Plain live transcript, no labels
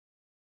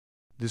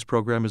This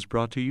program is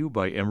brought to you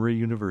by Emory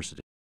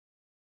University.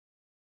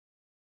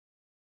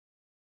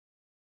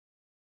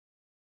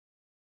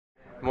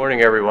 Good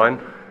morning,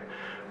 everyone.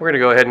 We're going to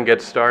go ahead and get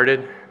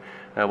started.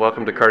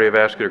 Welcome to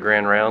Cardiovascular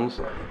Grand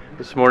Rounds.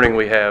 This morning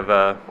we have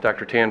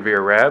Dr.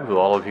 Tanveer Rab, who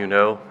all of you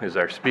know is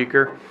our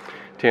speaker.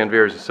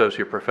 Tanveer is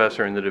Associate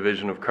Professor in the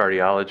Division of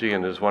Cardiology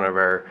and is one of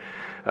our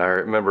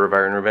member of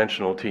our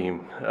interventional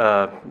team.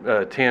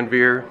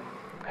 Tanveer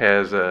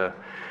has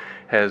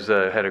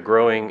had a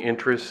growing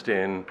interest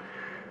in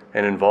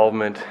and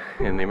involvement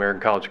in the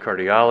American College of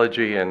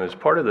Cardiology, and as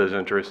part of those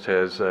interests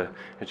has,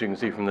 as you can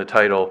see from the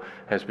title,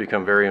 has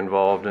become very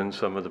involved in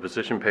some of the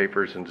position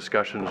papers and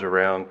discussions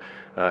around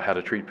how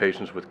to treat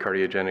patients with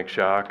cardiogenic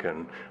shock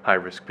and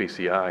high-risk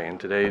PCI. And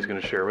today he's going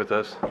to share with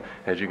us,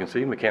 as you can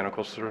see,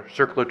 mechanical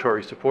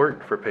circulatory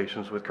support for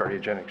patients with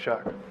cardiogenic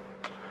shock.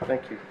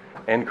 Thank you.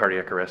 And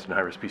cardiac arrest and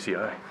high-risk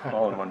PCI,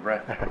 all in one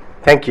breath.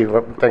 Thank you,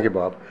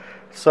 Bob.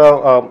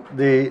 So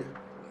the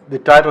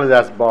title is,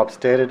 as Bob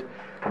stated,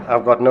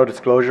 I've got no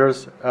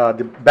disclosures.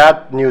 The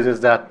bad news is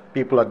that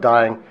people are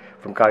dying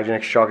from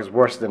cardiogenic shock is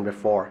worse than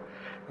before,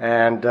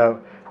 and the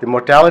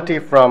mortality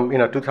from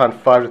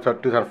 2005 to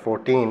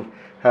 2014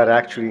 had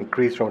actually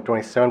increased from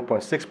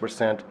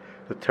 27.6%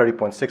 to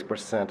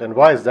 30.6%. And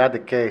why is that the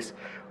case?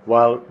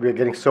 While we're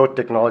getting so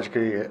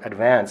technologically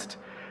advanced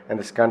in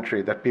this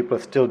country, that people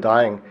are still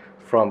dying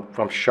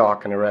from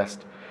shock and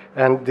arrest.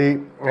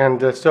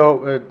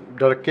 So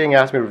Dr. King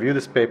asked me to review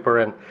this paper,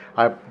 and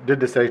I did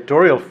this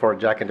editorial for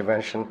JACC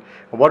Intervention.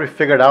 And what we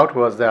figured out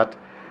was that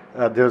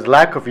there was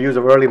lack of use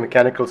of early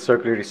mechanical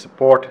circulatory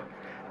support.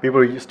 People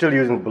were still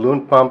using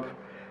balloon pump,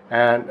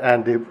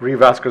 and the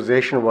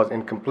revascularization was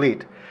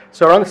incomplete.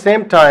 So around the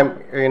same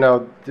time,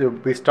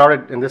 we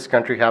started in this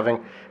country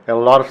having a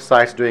lot of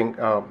sites doing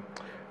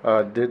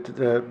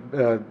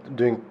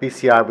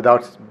PCI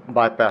without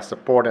bypass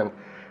support, and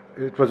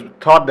it was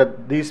thought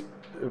that these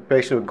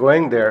patients who were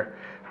going there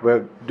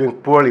were doing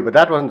poorly, but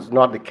that was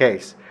not the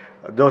case.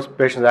 Those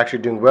patients are actually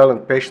doing well,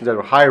 and patients that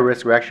were high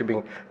risk were actually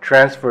being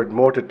transferred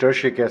more to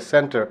tertiary care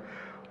center,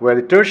 where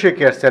the tertiary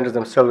care centers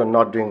themselves are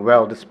not doing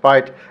well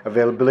despite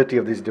availability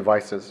of these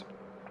devices.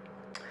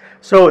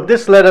 So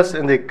this led us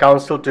in the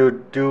council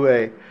to do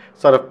a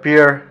sort of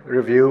peer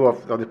review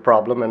of the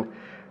problem, and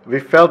we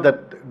felt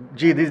that,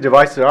 gee, these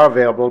devices are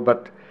available,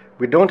 but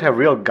we don't have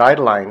real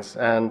guidelines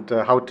and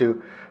how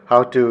to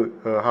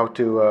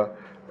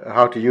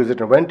use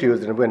it and when to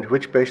use it and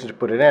which patients to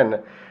put it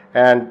in.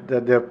 And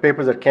the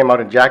papers that came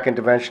out in JACC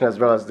Intervention, as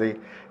well as the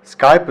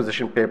SKY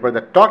position paper,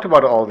 that talked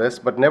about all this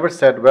but never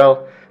said,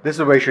 well, this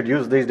is where you should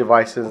use these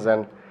devices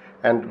and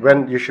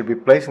when you should be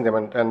placing them.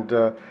 And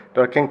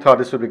Dr. King thought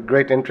this would be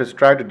great interest,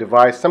 try to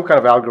devise some kind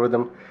of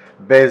algorithm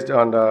based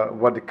on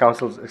what the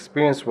council's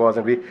experience was.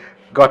 And we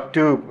got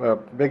two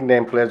big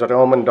name players, Dr.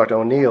 Oman and Dr.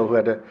 O'Neill, who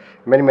had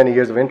many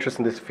years of interest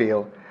in this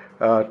field,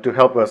 to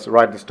help us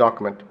write this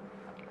document.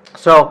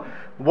 So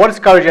what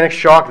is cardiogenic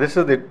shock? This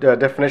is the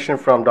definition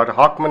from Dr.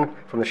 Hockman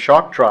from the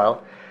shock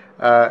trial,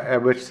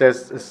 which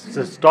says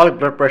systolic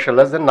blood pressure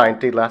less than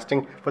 90,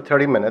 lasting for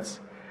 30 minutes,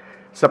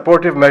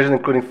 supportive measures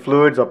including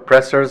fluids or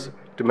pressors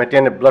to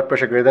maintain a blood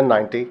pressure greater than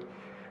 90,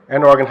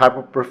 and organ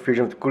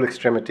hypoperfusion with cool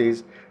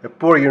extremities, a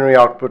poor urinary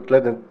output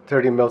less than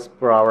 30 mils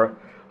per hour,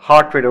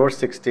 heart rate over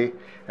 60,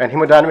 and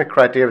hemodynamic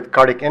criteria with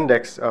cardiac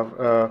index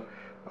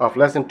of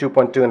less than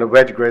 2.2 and a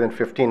wedge greater than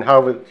 15.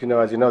 However,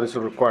 as you know, this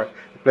will require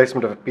the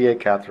placement of a PA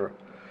catheter.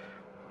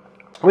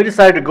 We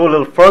decided to go a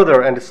little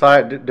further and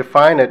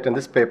define it in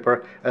this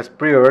paper as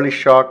pre-early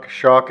shock,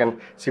 and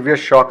severe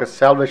shock as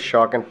salvage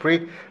shock. And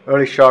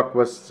pre-early shock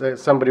was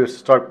somebody with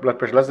systolic blood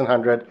pressure less than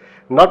 100,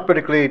 not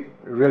particularly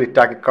really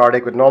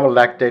tachycardic, with normal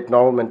lactate,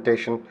 normal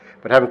mentation,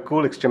 but having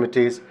cool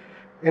extremities.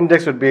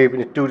 Index would be in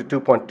the 2 to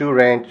 2.2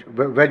 range.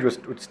 Wedge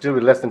would still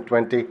be less than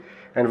 20.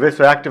 And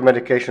vasoactive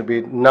medication would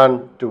be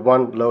none to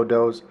 1 low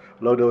dose.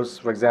 Low dose,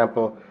 for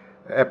example,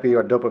 epi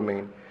or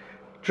dopamine.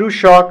 True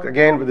shock,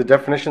 again, with the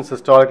definition,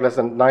 systolic less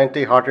than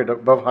 90, heart rate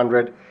above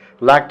 100,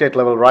 lactate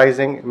level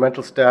rising,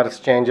 mental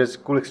status changes,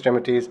 cool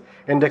extremities,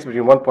 index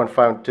between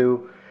 1.5 and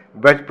 2,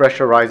 wedge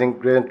pressure rising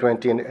greater than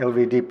 20, and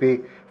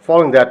LVDP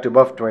following that to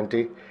above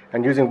 20,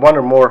 and using 1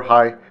 or more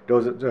high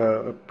dose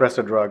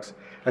pressor drugs.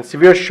 And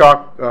severe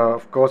shock,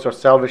 of course, or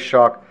salvage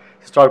shock,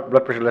 systolic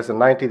blood pressure less than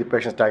 90, the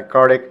patient is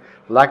tachycardic,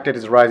 lactate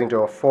is rising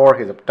to a 4,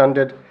 he's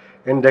obtunded,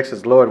 index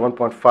is low at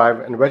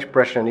 1.5, and wedge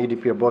pressure and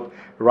EDP are both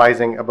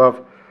rising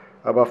above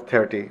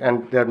 30,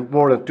 and there are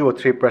more than 2 or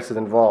 3 presses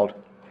involved.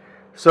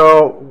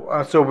 So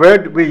where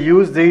do we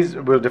use these?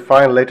 We'll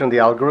define later in the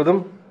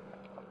algorithm.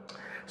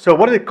 So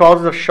what are the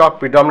causes of shock?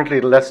 Predominantly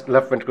left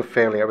ventricular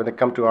failure when they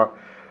come to our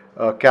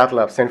cath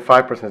lab,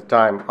 75% of the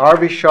time.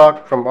 RV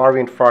shock from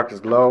RV infarct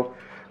is low.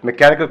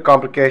 Mechanical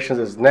complications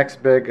is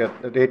next big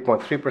at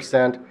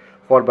 8.3%,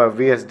 followed by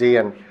VSD,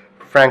 and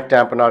frank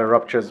tamponade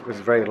ruptures is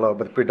very low,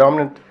 but the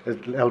predominant is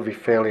LV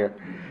failure.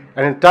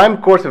 And in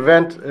time course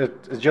event,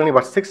 it's generally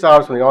about 6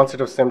 hours from the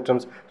onset of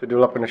symptoms to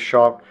develop in a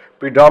shock,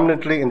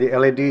 predominantly in the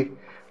LAD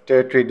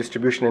territory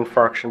distribution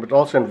infarction, but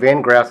also in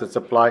vein grafts that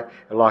supply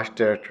a large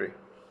territory.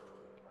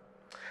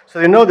 So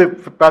you know the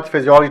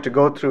pathophysiology to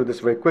go through this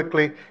very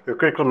quickly. Your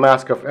critical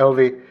mass of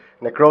LV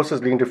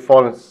necrosis leading to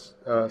fall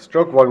in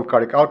stroke volume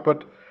cardiac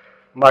output.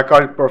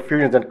 Myocardial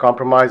perfusion is then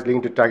compromised,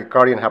 leading to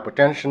tachycardia and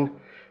hypotension.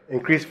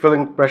 Increased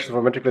filling pressure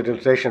from ventricular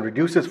dilatation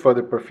reduces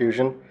further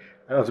perfusion,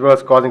 as well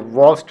as causing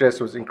wall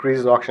stress, which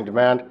increases oxygen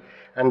demand.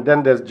 And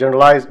then there's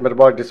generalized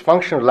metabolic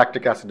dysfunction with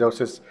lactic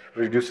acidosis,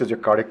 which reduces your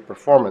cardiac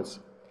performance.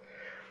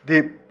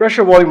 The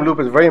pressure volume loop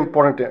is very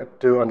important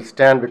to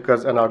understand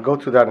because, and I'll go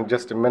through that in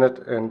just a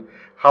minute, and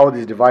how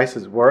these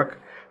devices work.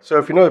 So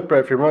if you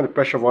remember the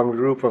pressure volume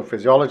loop from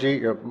physiology,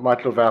 your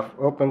mitral valve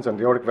opens and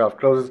the aortic valve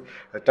closes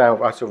at the time of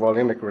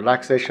isovolemic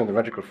relaxation, the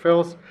ventricle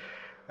fills.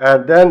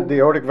 And then the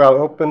aortic valve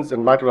opens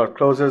and mitral valve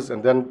closes,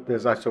 and then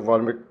there's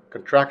isovolemic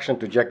contraction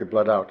to eject the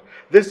blood out.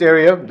 This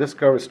area, this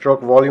curve is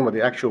stroke volume, or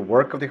the actual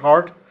work of the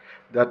heart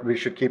that we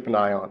should keep an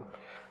eye on.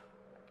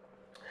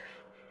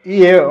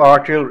 EA, or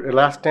arterial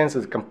elastance,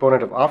 is a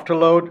component of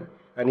afterload,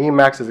 and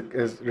Emax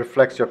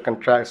reflects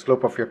your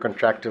slope of your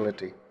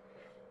contractility.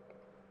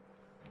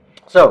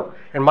 So,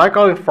 in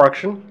myocardial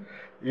infarction,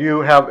 you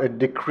have a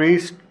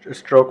decreased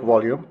stroke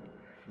volume,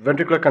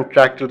 ventricular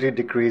contractility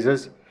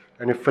decreases,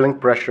 and your filling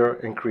pressure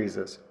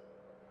increases.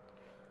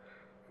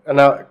 And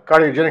now,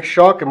 cardiogenic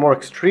shock, a more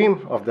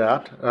extreme of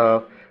that,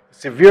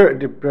 severe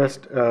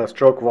depressed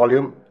stroke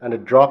volume and a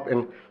drop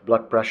in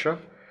blood pressure.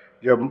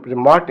 You have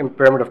marked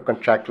impairment of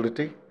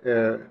contractility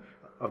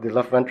of the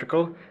left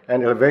ventricle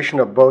and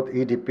elevation of both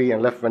EDP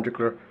and left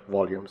ventricular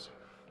volumes.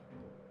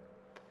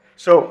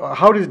 So,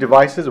 how these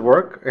devices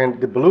work?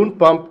 And the balloon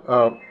pump,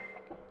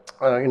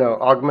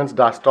 augments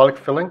diastolic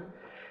filling,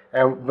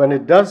 and when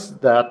it does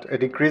that,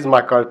 it increases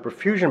myocardial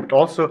perfusion, but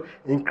also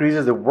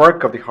increases the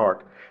work of the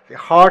heart. The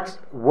heart's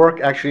work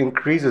actually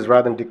increases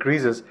rather than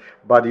decreases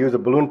by the use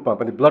of balloon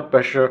pump, and the blood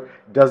pressure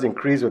does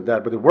increase with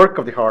that, but the work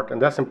of the heart, and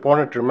that's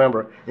important to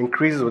remember,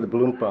 increases with the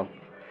balloon pump.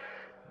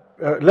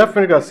 Left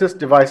ventricular assist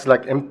devices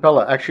like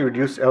Impella actually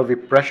reduce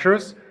LV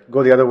pressures,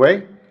 go the other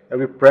way,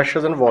 LV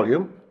pressures and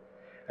volume,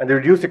 and they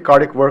reduce the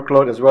cardiac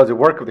workload as well as the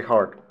work of the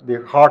heart.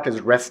 The heart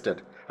is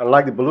rested.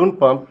 Unlike the balloon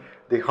pump,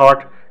 the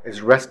heart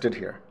is rested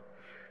here.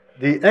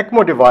 The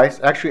ECMO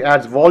device actually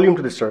adds volume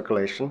to the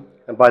circulation,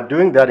 and by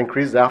doing that,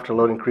 increases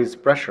afterload, increases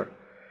pressure.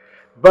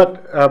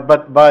 But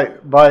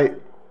by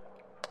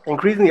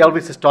increasing the LV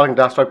systolic and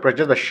diastolic pressure,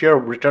 just the sheer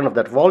return of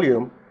that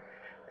volume,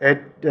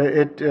 it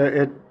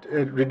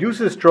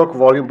reduces stroke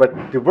volume,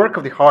 but the work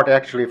of the heart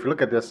actually, if you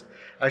look at this,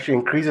 actually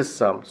increases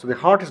some. So the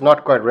heart is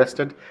not quite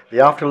rested, the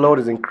afterload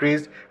is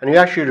increased, and you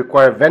actually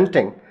require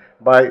venting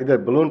by either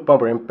balloon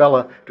pump or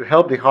Impella to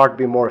help the heart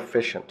be more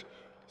efficient.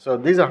 So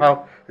these are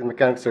how the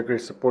mechanical circulatory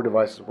support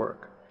devices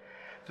work.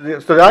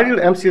 So the ideal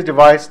MCS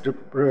device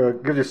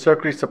gives you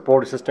circulatory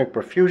support, systemic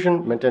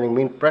perfusion, maintaining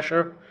mean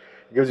pressure.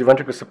 It gives you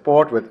ventricular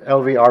support with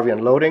LV, RV,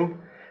 and loading,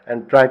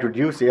 and trying to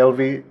reduce the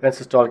LV,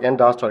 systolic and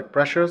diastolic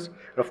pressures.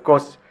 And of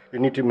course, you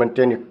need to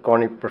maintain your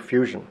coronary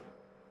perfusion.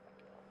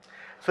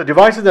 So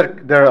devices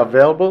that are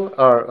available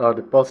are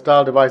the pulse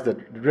style device that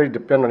really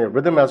depend on your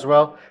rhythm as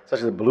well, such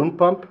as a balloon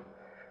pump.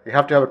 You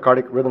have to have a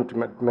cardiac rhythm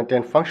to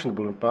maintain function of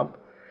the balloon pump.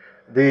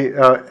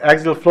 The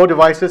axial flow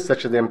devices,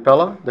 such as the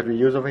Impella that we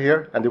use over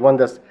here, and the one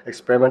that's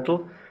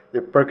experimental, the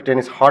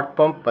percutaneous heart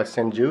pump by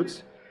St.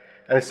 Jude's,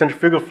 and the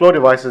centrifugal flow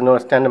device is known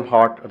as tandem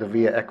heart or the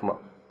VIA ECMO.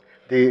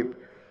 The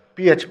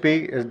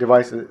PHP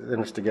device is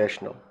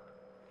investigational.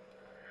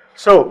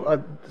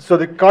 So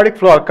the cardiac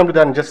flow, I'll come to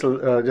that in just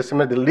a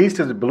minute. The least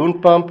is the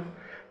balloon pump.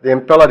 The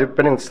Impella,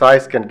 depending on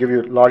size, can give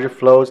you larger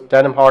flows.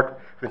 Tandem heart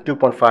between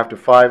 2.5 to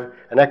 5,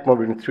 and ECMO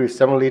between 3 to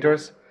 7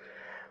 liters.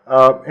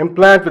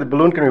 Implant with the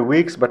balloon can be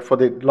weeks, but for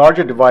the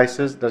larger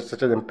devices,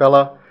 such as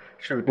Impella,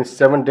 should be between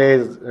 7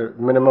 days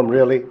minimum,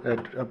 really.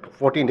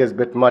 14 days a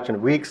bit much,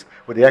 and weeks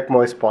with the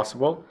ECMO is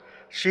possible.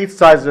 Sheath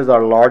sizes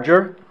are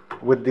larger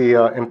with the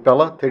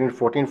Impella, 13 to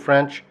 14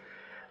 French.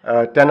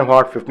 Tandem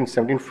heart, 15 to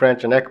 17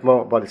 French, and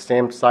ECMO about the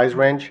same size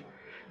range.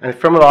 And the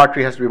femoral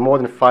artery has to be more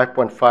than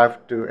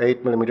 5.5 to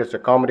 8 millimeters to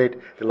accommodate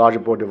the larger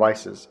bore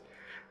devices.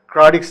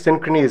 Cardiac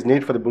synchrony is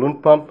needed for the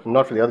balloon pump,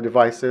 not for the other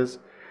devices.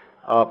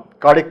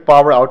 Cardiac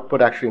power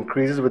output actually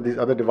increases with these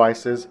other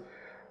devices.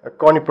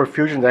 Coronary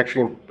perfusion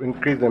actually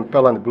increases the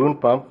Impella and the balloon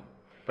pump,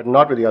 but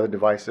not with the other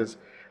devices.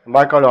 And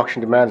myocardial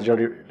oxygen demand is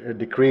generally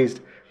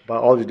decreased by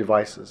all these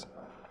devices.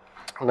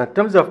 And in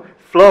terms of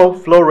flow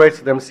rates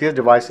of the MCS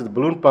devices, the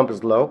balloon pump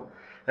is low.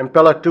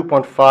 Impella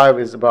 2.5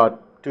 is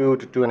about 2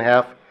 to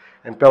 2.5.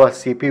 Impella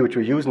CP, which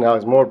we use now,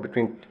 is more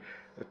between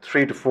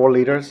 3 to 4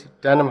 liters.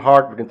 Tandem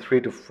heart between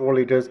 3 to 4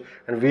 liters,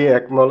 and VA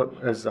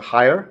ECMO is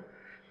higher.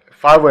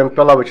 5-way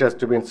Impella, which has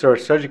to be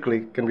inserted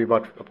surgically, can be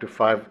about up to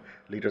 5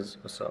 liters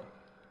or so.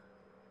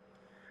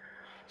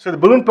 So the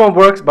balloon pump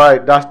works by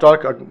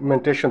diastolic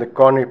augmentation of the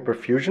coronary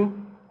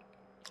perfusion,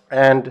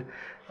 and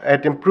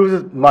it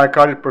improves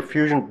myocardial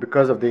perfusion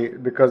because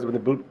when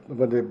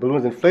the balloon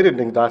is inflated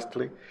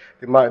diastole,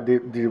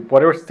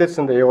 whatever sits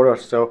in the aorta or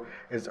so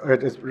is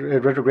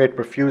retrograde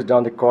perfused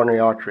down the coronary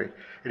artery.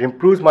 It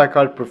improves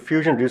myocardial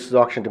perfusion, reduces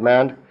oxygen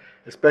demand,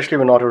 especially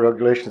when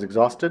autoregulation is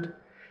exhausted.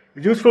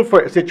 It's useful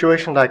for a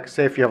situation like,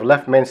 say, if you have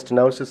left main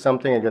stenosis,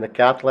 something, and you're in a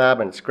cath lab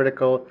and it's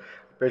critical,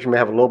 the patient may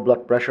have low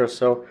blood pressure,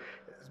 so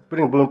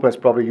putting a balloon pump is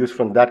probably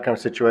useful in that kind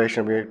of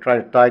situation where you're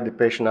trying to tie the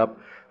patient up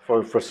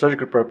for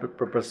surgical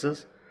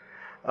purposes.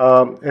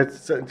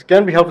 It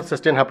can be helpful to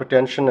sustain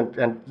hypertension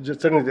and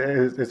certainly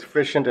is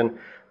efficient in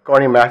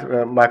coronary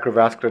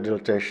microvascular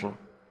dilatation.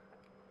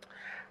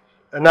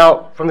 And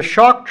now, from the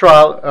SHOCK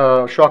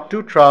trial, SHOCK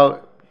 2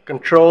 trial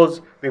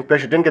controls the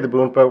patient who didn't get the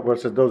balloon pump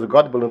versus those who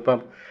got the balloon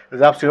pump.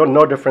 There's absolutely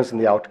no difference in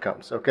the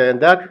outcomes. Okay, and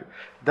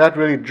that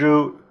really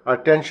drew our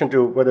attention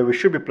to whether we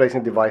should be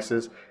placing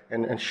devices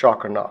in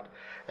shock or not.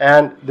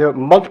 And there are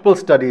multiple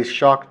studies,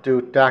 SHOCK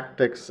 2,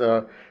 tactics,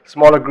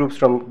 smaller groups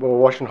from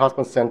Washington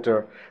Hospital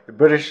Center, the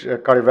British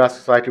Cardiovascular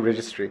Society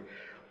Registry.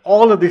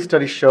 All of these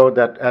studies show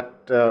that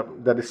that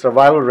the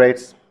survival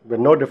rates were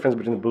no difference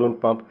between the balloon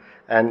pump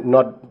and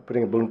not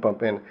putting a balloon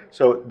pump in.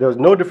 So there was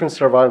no difference in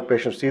survival in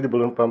patients who see the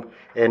balloon pump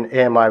in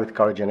AMI with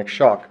cariogenic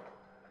shock.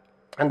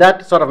 And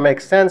that sort of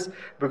makes sense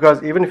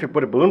because even if you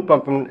put a balloon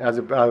pump in, as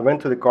I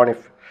went through the coronary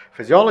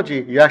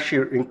physiology, you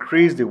actually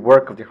increase the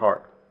work of the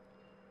heart.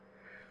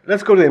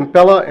 Let's go to the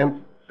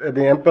Impella. The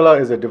Impella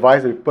is a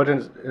device that we put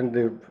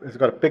it's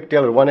got a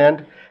pigtail at one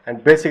end,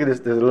 and basically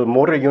there's a little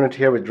motor unit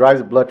here which drives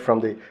the blood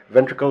from the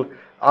ventricle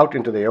out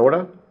into the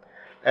aorta.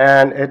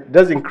 And it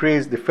does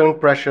increase the filling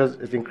pressures,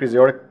 it increases the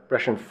aortic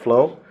pressure and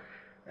flow,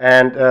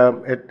 and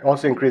it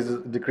also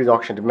decreases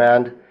oxygen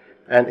demand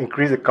and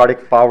increases the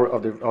cardiac power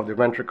of the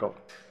ventricle.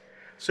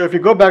 So if you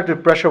go back to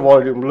the pressure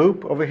volume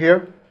loop over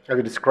here, as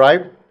we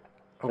described,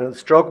 the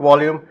stroke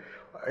volume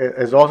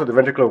is also the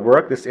ventricular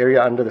work. This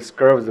area under this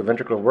curve is the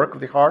ventricular work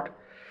of the heart.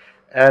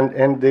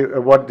 And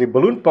what the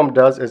balloon pump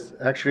does is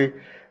actually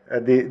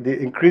the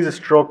increases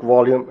stroke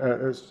volume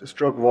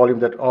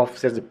that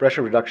offsets the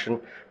pressure reduction,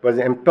 but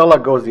the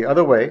Impella goes the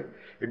other way.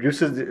 It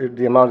reduces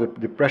the amount of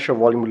the pressure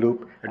volume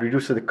loop and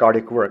reduces the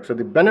cardiac work. So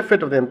the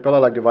benefit of the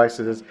Impella-like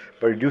devices is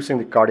by reducing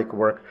the cardiac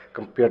work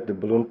compared to the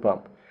balloon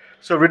pump.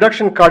 So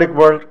reduction in cardiac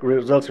work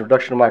results in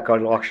reduction in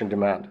myocardial oxygen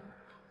demand.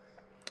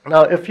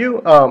 Now, if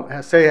you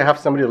say you have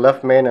somebody with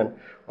left main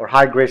or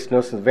high-grade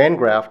stenosis vein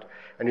graft,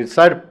 and you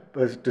decide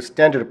to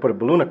stent it to put a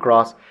balloon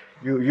across,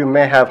 you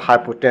may have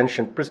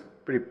hypotension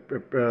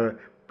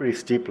pretty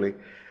steeply.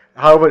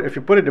 However, if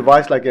you put a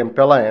device like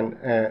Impella in,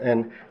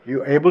 and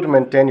you're able to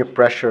maintain your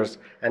pressures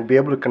and be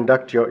able to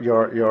conduct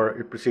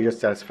your procedure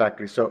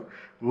satisfactorily. So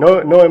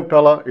no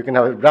Impella, you can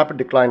have a rapid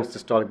decline in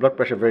systolic blood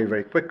pressure very,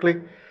 very quickly.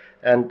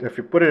 And if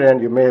you put it in,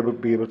 you may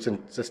be able to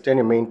sustain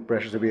your main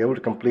pressures to be able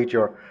to complete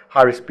your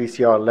high-risk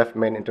PCI left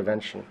main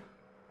intervention.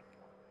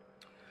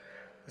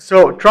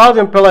 So trials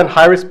of Impella and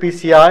high-risk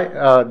PCI,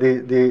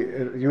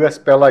 the US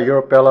Pella,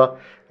 Europella,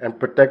 and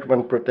Protect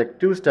 1, Protect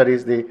 2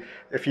 studies,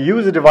 if you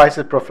use the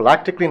devices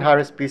prophylactically in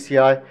high-risk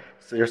PCI,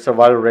 so your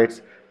survival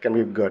rates can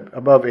be good,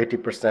 above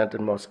 80%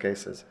 in most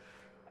cases.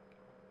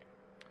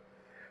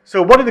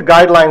 So what do the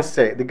guidelines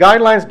say? The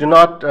guidelines do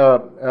not,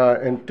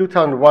 in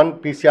 2001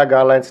 PCI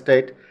guidelines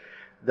state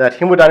that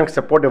hemodynamic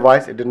support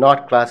device, it did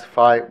not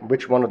classify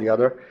which one or the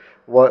other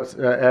was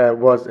a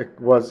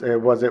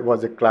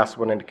class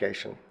 1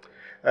 indication.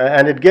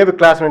 And it gave a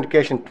class 1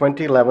 indication in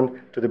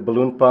 2011 to the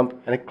balloon pump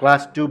and a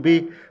class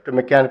 2B to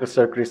mechanical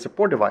circulatory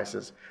support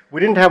devices.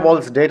 We didn't have all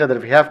this data that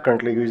we have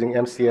currently using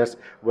MCS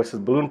versus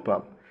balloon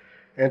pump.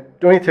 In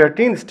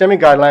 2013, the STEMI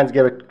guidelines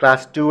gave a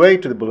class 2A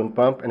to the balloon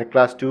pump and a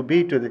class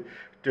 2B to the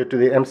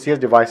MCS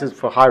devices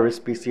for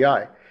high-risk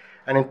PCI.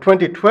 And in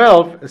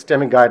 2012, the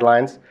STEMI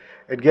guidelines,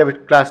 it gave a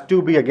class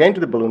 2B again to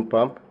the balloon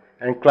pump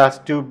and class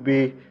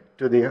 2B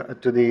to the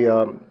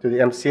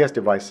MCS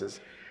devices.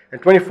 In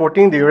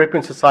 2014, the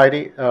European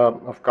Society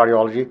of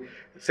Cardiology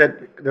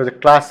said there was a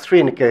class 3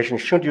 indication,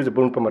 you shouldn't use a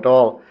balloon pump at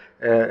all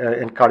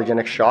in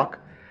cardiogenic shock.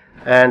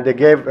 And they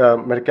gave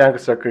mechanical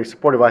circulatory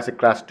support device a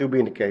class 2B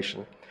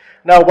indication.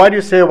 Now, why do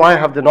you say, why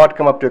have they not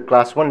come up to a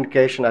class 1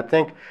 indication? I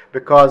think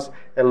because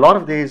a lot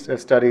of these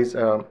studies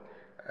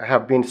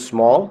have been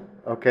small,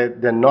 okay?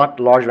 They're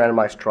not large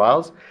randomized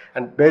trials.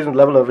 And based on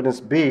level of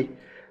evidence B,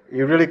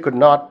 you really could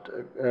not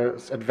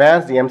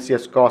advance the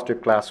MCS cost to a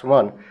class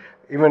 1.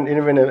 Even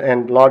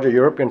in larger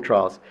European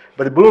trials.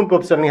 But the balloon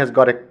pump certainly has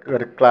got a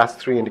class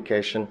 3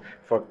 indication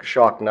for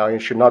shock now. You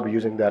should not be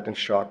using that in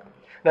shock.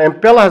 Now,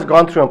 Impella has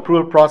gone through an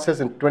approval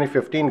process. In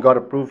 2015, got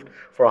approved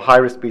for a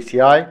high-risk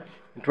PCI.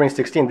 In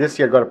 2016, this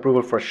year, got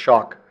approval for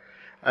shock.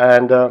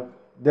 And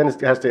then it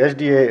has the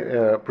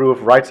FDA approval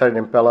for right-sided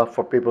Impella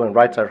for people in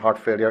right-sided heart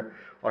failure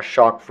or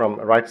shock from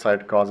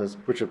right-sided causes,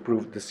 which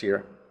approved this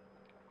year.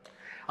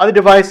 Other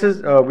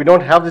devices, we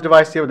don't have this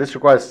device here, but this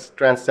requires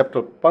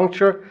transseptal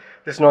puncture.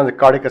 This is known as the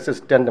cardiac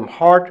assist tandem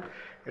heart.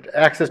 It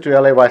access to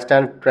LA via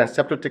standard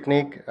transseptal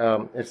technique.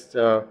 It's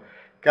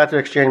catheter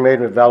exchange made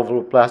with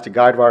valvuloplastic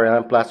guide wire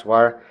and plastic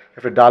wire. You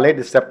have to dilate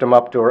the septum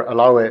up to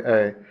allow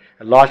a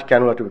large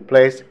cannula to be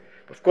placed.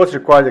 Of course, it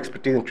requires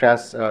expertise in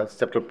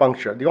transseptal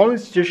puncture. The only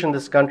institution in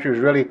this country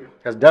who really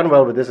has done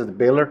well with this is the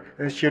Baylor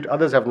Institute.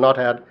 Others have not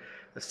had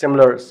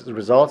similar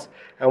results.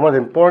 And one of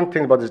the important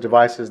things about this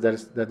device is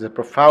that there's a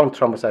profound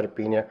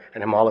thrombocytopenia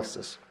and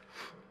hemolysis.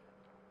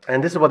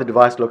 And this is what the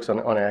device looks on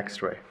an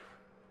X-ray.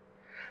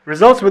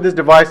 Results with this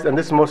device, and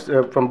this most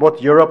from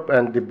both Europe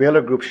and the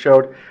Baylor group,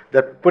 showed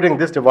that putting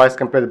this device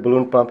compared to the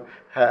balloon pump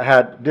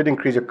did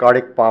increase your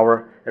cardiac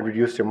power and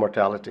reduce your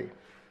mortality.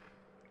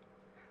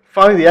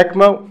 Finally, the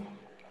ECMO.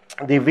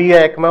 The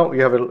VA ECMO,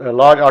 you have a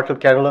large arterial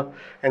cannula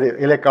and the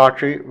iliac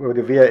artery with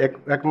the VA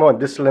ECMO, and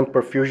distal limb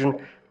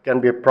perfusion can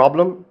be a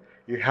problem.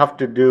 You have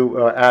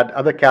to add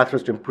other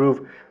catheters to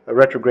improve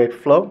retrograde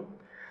flow.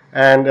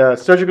 And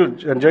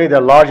generally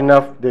they're large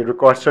enough, they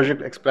require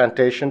surgical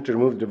explantation to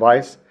remove the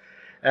device.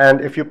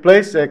 And if you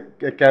place a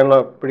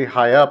cannula pretty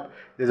high up,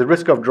 there's a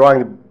risk of drawing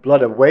the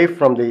blood away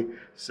from the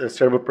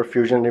cerebral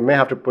perfusion. You may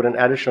have to put in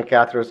additional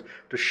catheters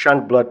to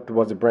shunt blood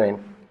towards the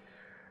brain.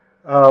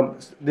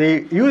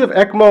 The use of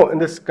ECMO in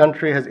this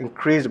country has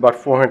increased about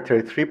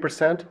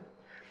 433%,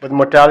 but the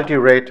mortality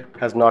rate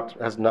has not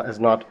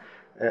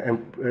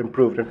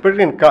improved. And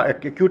particularly in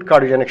acute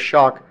cardiogenic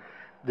shock,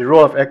 the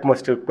role of ECMO is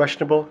still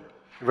questionable,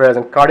 whereas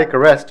in cardiac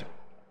arrest,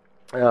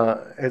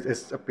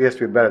 it appears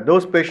to be better.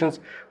 Those patients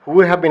who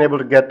have been able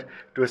to get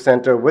to a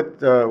center with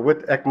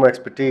ECMO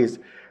expertise,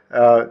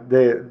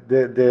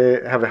 they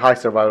have a high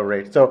survival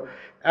rate. So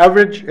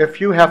average, if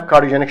you have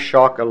cardiogenic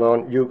shock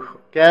alone, you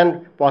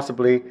can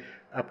possibly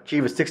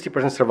achieve a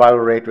 60% survival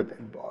rate with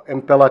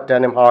Impella,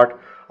 tandem heart,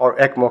 or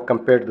ECMO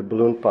compared to the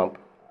balloon pump.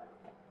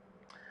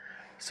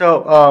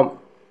 So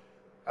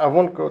I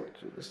won't go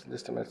through this in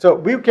just a minute. So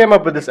we came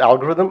up with this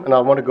algorithm, and I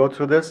want to go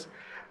through this.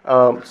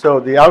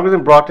 So the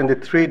algorithm brought in the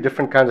three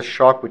different kinds of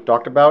shock we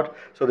talked about.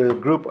 So there's a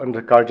group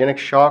under cardiogenic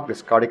shock,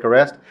 there's cardiac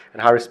arrest,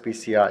 and high-risk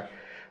PCI.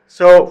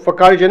 So for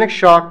cardiogenic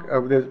shock,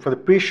 for the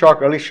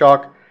pre-shock, early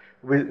shock,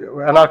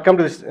 and I'll come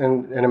to this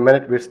in a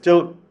minute, we're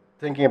still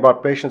thinking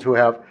about patients who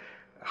have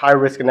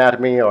high-risk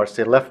anatomy, or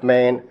say left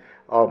main,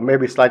 or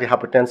maybe slightly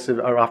hypertensive,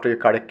 or after your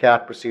cardiac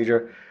cath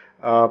procedure.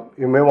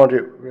 You may want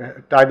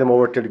to tie them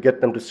over to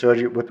get them to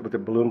surgery with a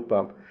balloon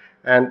pump.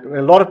 And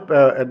a lot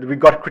of, we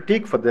got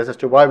critique for this as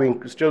to why we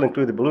still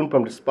include the balloon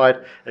pump despite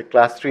a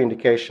class 3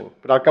 indication.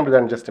 But I'll come to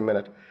that in just a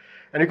minute.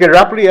 And you can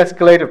rapidly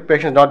escalate if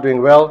patient is not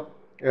doing well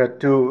by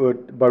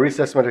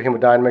reassessment of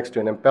hemodynamics to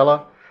an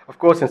Impella. Of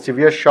course, in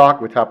severe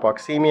shock with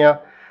hypoxemia,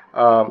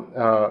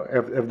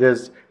 if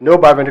there's no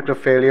biventricular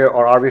failure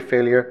or RV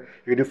failure,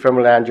 you do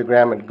femoral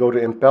angiogram and go to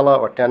Impella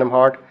or tandem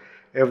heart.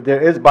 If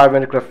there is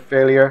biventricular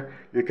failure,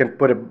 you can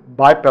put a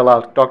bipella,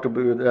 I'll talk to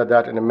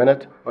that in a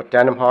minute, or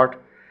tandem heart.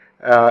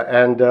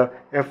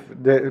 If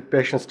the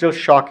patient is still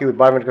shocky with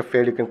biventricular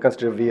failure, you can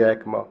consider VA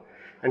ECMO.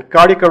 And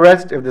cardiac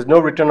arrest, if there's no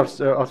return of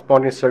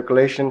spontaneous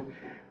circulation,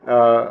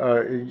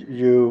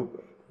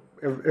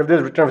 if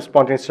there's return of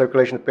spontaneous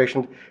circulation, the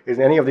patient is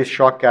in any of these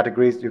shock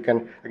categories, you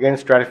can again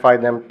stratify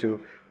them to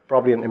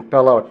probably an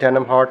Impella or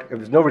tandem heart. If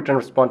there's no return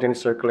of spontaneous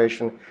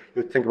circulation,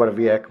 you think about a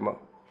VA ECMO.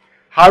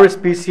 High-risk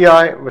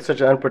PCI with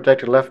such an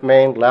unprotected left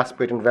main, last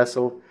patent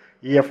vessel,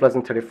 EF less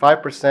than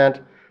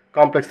 35%,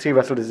 complex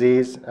 3-vessel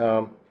disease.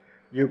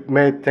 You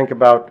may think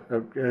about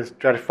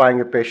stratifying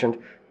your patient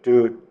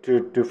to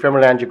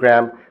femoral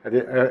angiogram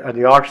at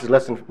the arch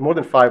is more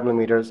than 5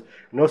 millimeters,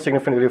 no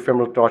significant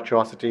femoral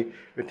tortuosity.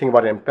 We think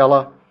about an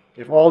Impella.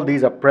 If all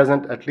these are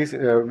present, at least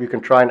we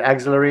can try an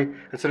axillary.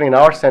 And certainly in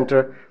our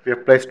center, we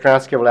have placed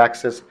transcaval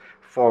access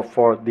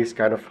for these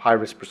kind of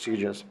high-risk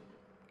procedures.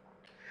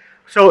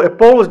 So a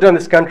poll was done in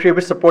this country,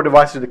 which support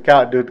devices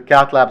do the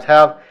cath labs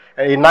have?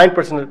 And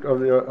 9%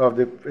 of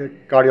the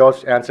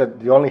cardiologists answered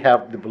they only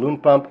have the balloon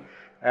pump,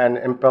 and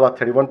Impella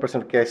 31%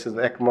 of cases,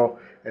 ECMO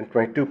in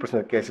 22%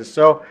 of cases.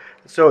 So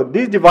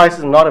these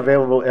devices are not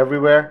available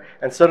everywhere,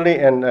 and certainly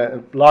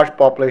in large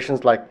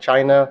populations like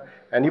China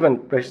and even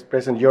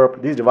places in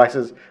Europe, these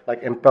devices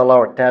like Impella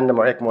or Tandem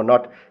or ECMO are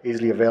not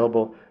easily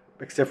available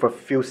except for a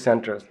few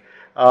centers.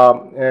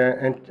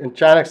 In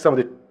China, some of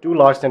the 2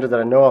 large centers that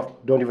I know of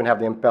don't even have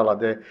the Impella.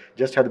 They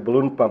just have the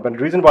balloon pump. And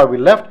the reason why we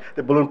left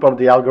the balloon pump,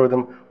 the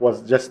algorithm,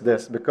 was just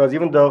this, because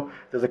even though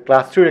there's a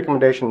class 3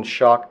 recommendation in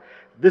shock,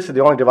 this is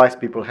the only device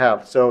people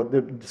have. So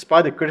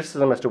despite the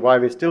criticism as to why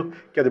we still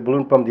get the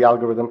balloon pump, the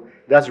algorithm,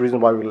 that's the reason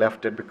why we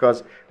left it,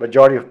 because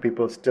majority of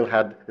people still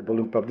had the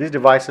balloon pump. These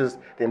devices,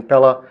 the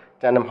Impella,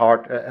 Tandem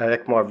Heart,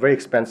 ECMO, are very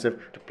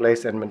expensive to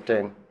place and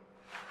maintain.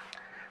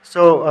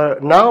 So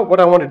now what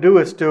I want to do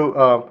is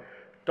to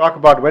talk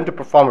about when to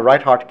perform a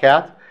right heart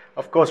cath.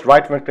 Of course,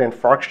 right ventricular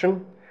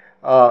infarction,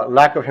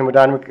 lack of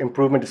hemodynamic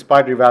improvement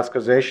despite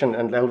revascularization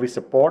and LV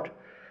support,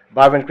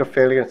 biventricular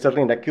failure, and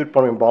certainly an acute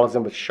pulmonary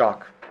embolism with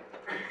shock.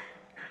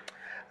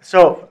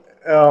 So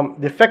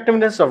the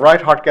effectiveness of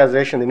right heart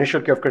catheterization in the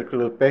initial care of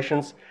critical ill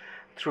patients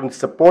through the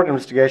support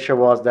investigation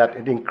was that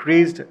it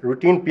increased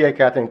routine PI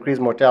cath,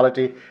 increased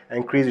mortality, and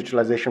increased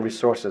utilization of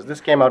resources.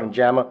 This came out in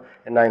JAMA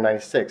in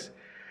 1996.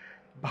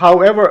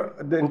 However,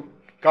 the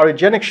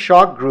Cariogenic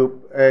shock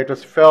group, it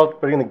was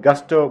felt by the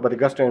Gusto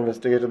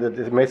investigator that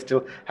it may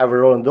still have a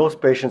role in those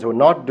patients who are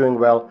not doing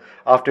well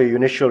after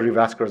initial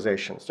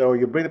revascularization. So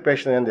you bring the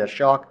patient in, they're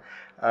shocked,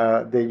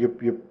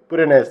 you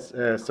put in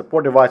a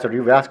support device or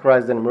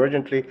revascularize them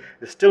emergently,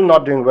 they're still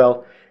not doing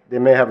well, they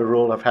may have a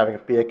role of having a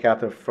PA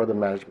catheter for further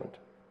management.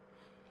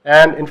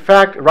 And in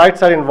fact, right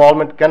side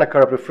involvement can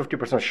occur up to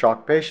 50% of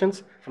shock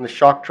patients from the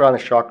shock trial and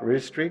the shock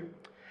registry.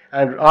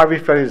 And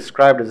RV failure is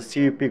described as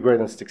a CUP greater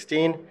than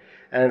 16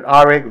 and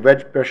RA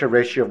wedge pressure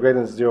ratio of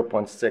greater than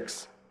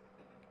 0.6.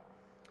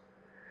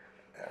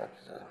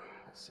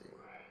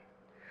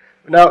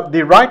 Now,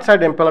 the right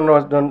side impella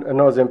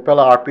knows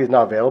impella RP is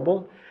now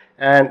available.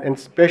 And in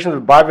patients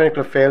with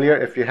biventricular failure,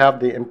 if you have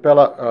the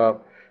impella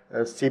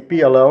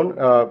CP alone,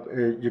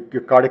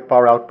 your cardiac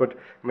power output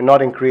may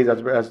not increase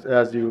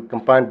as you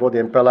combine both the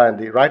impella and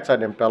the right side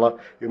impella.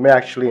 You may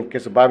actually, in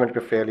case of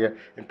biventricular failure,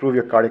 improve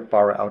your cardiac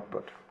power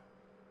output.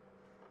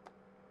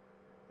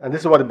 And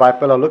this is what the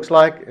bipella looks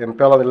like.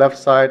 Impella on the left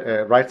side,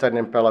 right side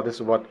impella. This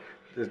is what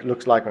it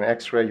looks like on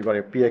X-ray. You've got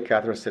your PA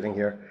catheter sitting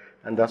here,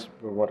 and that's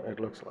what it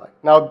looks like.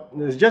 Now,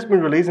 it's just been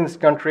released in this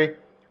country.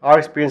 Our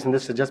experience in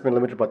this has just been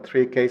limited to about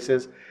 3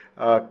 cases.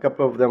 A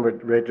couple of them were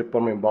related to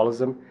pulmonary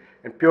embolism.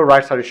 In pure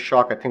right-sided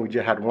shock, I think we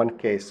just had 1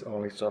 case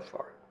only so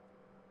far.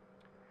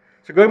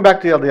 So going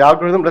back to the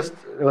algorithm, let's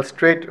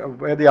illustrate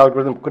where the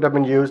algorithm could have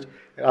been used.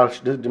 I'll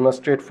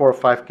demonstrate 4 or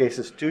 5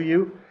 cases to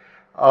you.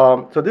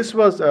 So this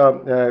was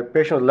a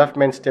patient with left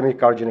main STEMI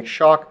cariogenic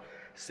shock,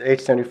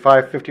 age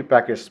 75,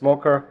 50-pack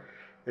smoker.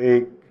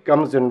 He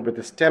comes in with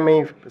a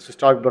STEMI,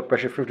 systolic blood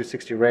pressure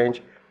 50-60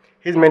 range.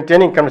 He's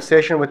maintaining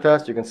conversation with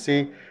us. You can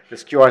see the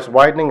SQR is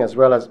widening as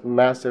well as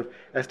massive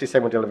ST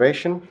segment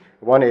elevation,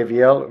 1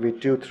 AVL,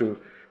 V2 through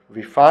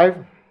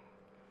V5.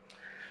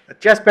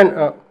 Chest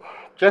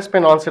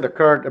pain onset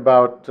occurred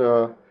about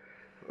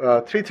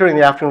 3:30 in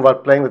the afternoon while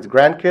playing with his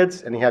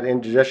grandkids, and he had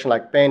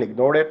indigestion-like pain,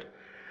 ignored it.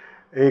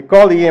 He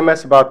called the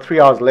EMS about 3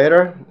 hours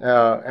later,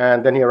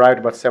 and then he arrived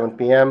about 7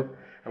 p.m.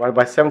 About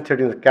by 7:30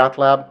 in the cath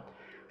lab.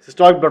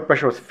 Systolic blood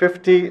pressure was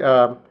 50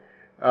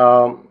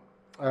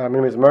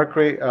 millimeters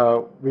mercury.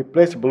 We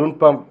placed a balloon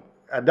pump.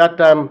 At that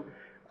time,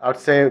 I would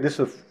say this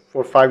was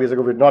 4 or 5 years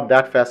ago. We were not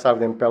that fast out of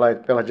the impella.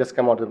 Impella had just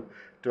come out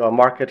to our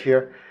market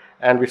here,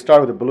 and we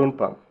started with a balloon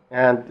pump.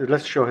 And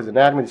let's show his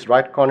anatomy. This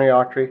right coronary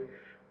artery,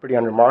 pretty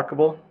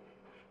unremarkable.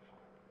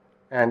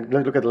 And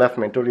look at the left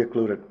main, totally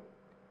occluded.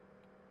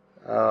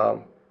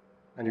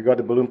 And you got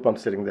the balloon pump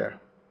sitting there.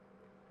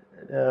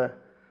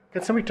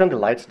 Can somebody turn the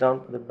lights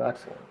down at the back?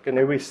 Can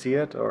everybody see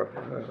it? Or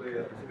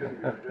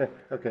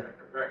okay.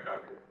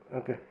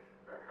 Okay.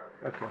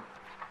 Okay.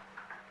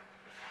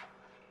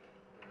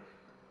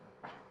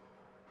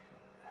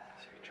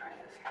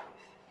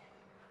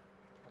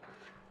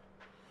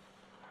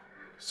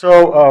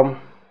 So,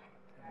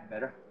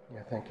 better?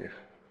 Yeah, thank you.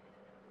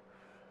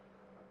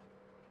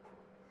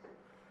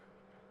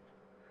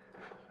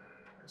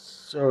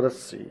 So let's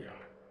see.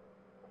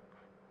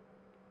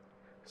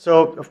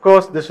 So of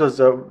course this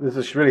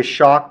is really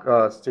shock,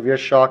 severe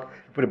shock.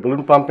 You put a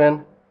balloon pump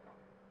in,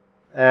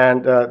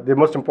 and the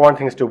most important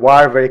thing is to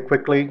wire very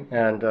quickly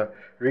and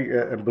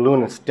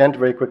balloon and stent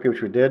very quickly,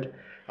 which we did.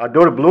 Our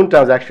door to balloon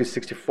time is actually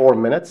 64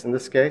 minutes in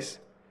this case.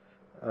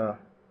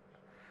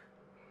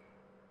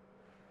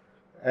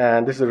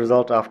 And this is the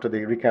result after the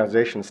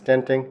recanalization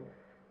stenting.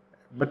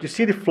 But you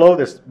see the flow,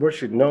 there's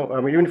virtually no, I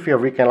mean, even if you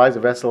have recanalized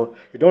the vessel,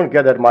 you don't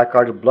get that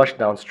myocardial blush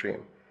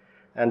downstream.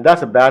 And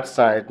that's a bad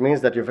sign. It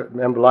means that you've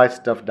embolized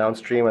stuff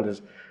downstream and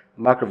there's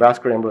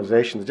microvascular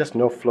embolization. There's just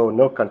no flow,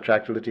 no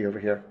contractility over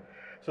here.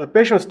 So the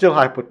patient is still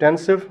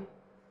hypotensive.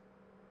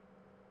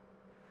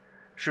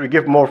 Should we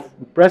give more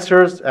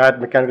pressors, add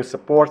mechanical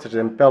support such as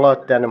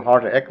impella, tandem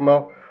heart, or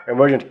ECMO, or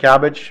emergent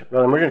cabbage?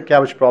 Well, emergent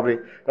cabbage probably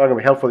not going to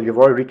be helpful. You've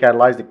already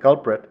recanalized the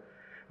culprit.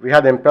 We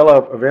had the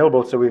impella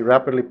available, so we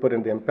rapidly put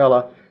in the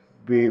impella.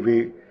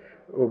 We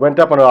went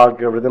up on our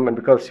algorithm, and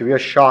because of severe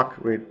shock,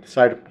 we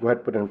decided to go ahead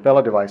and put an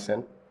impella device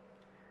in.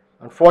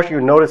 Unfortunately,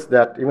 you notice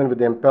that even with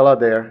the impella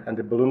there and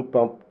the balloon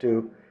pump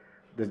too,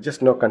 there's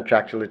just no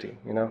contractility,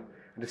 you know.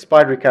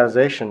 Despite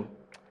recanalization,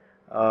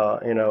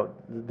 you know,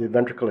 the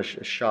ventricle is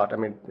shot. I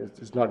mean,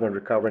 it's not going to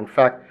recover. In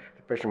fact,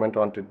 the patient went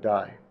on to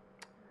die.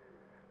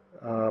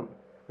 The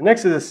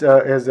next is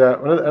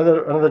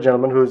another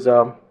gentleman who's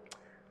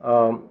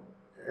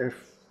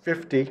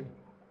 50.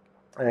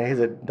 He's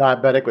a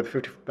diabetic with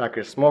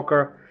 50-pack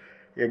smoker.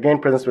 He again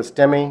presents with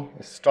STEMI,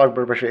 systolic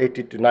blood pressure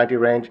 80 to 90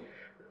 range,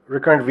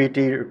 recurrent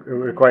VT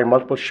requiring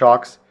multiple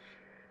shocks.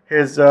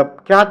 His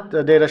CAT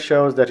data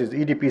shows that his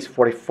EDP is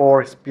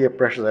 44, his PA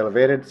pressure is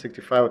elevated,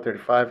 65 or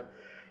 35.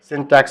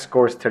 Syntax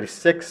score is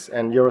 36,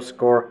 and Euro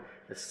score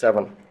is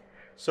 7.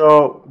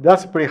 So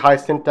that's a pretty high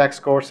syntax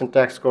score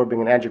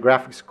being an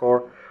angiographic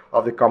score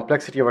of the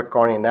complexity of a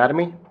coronary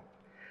anatomy.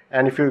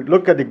 And if you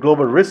look at the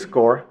global risk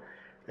score,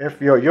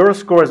 if your Euro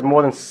score is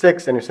more than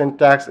 6 and your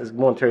syntax is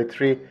more than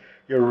 33,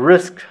 your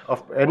risk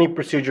of any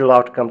procedural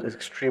outcomes is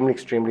extremely,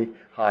 extremely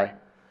high.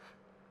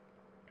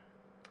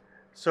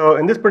 So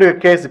in this particular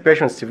case, the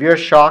patient has severe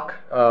shock,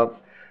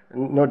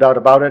 no doubt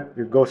about it.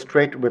 We go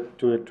straight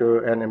to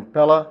an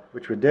impella,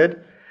 which we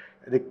did.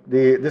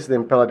 This is the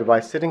impella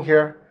device sitting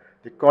here.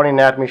 The coronary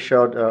anatomy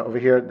showed over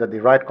here that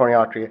the right coronary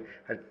artery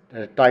had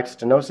a tight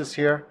stenosis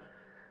here.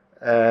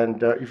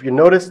 And if you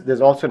notice,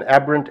 there's also an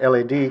aberrant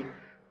LAD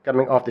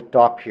coming off the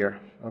top here.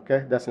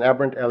 Okay, that's an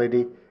aberrant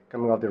LAD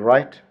coming off the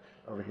right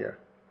over here.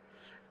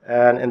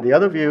 And in the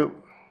other view,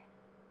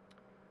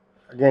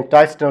 again,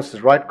 tight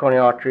stenosis, right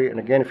coronary artery, and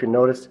again, if you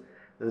notice,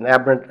 there's an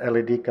aberrant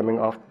LED coming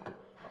off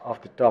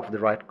the top of the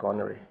right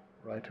coronary,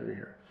 right over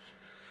here.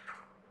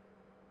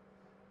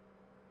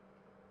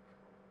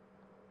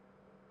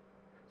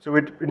 So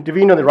we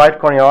intervened on the right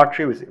coronary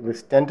artery, we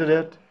stented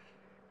it,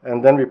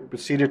 and then we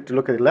proceeded to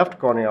look at the left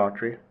coronary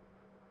artery.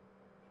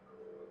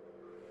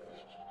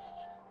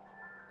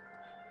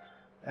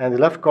 And the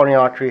left coronary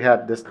artery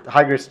had this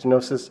high-grade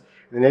stenosis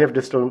in the native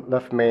distal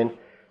left main,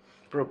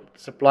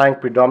 supplying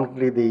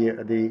predominantly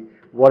the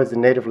what is the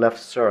native left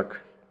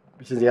circ,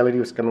 which is the LED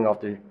was coming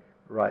off the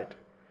right.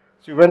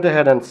 So we went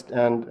ahead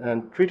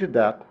and treated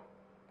that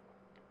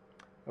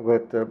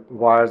with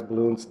wires,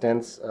 balloons,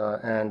 stents,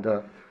 and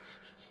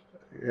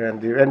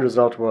the end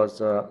result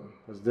was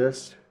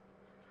this.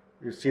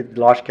 You see the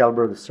large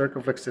caliber of the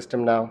circumflex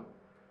system now,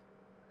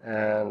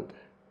 and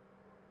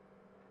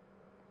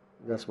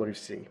that's what you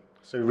see.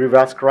 So we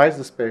revascularized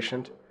this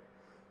patient,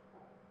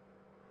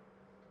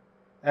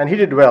 and he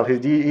did well. His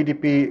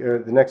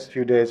EDP the next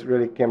few days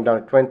really came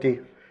down to 20.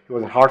 He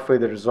was in heart failure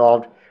that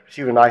resolved,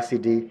 received an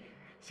ICD,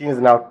 seen as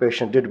an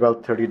outpatient, did well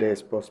 30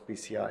 days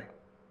post-PCI.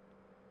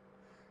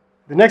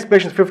 The next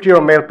patient,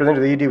 50-year-old male,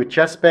 presented with ED with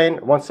chest pain,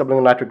 one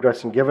sublingual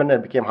nitroglycerin given,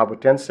 and became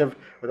hypotensive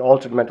with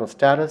altered mental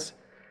status.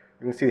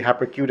 You can see the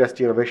hyperacute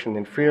ST elevation in the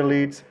inferior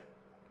leads.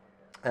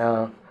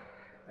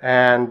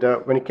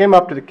 When he came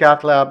up to the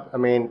cath lab, I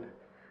mean,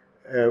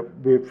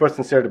 we first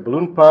inserted a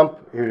balloon pump.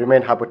 He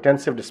remained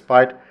hypotensive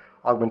despite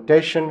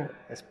augmentation.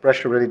 His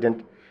pressure really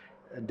didn't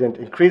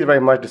increase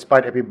very much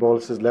despite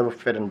epiboluses, level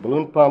fed and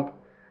balloon pump.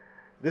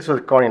 This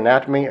was coronary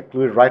anatomy,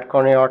 occluded right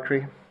coronary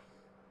artery.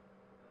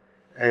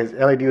 His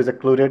LED was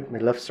occluded,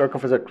 his left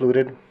circumference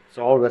occluded,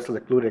 so all vessels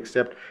occluded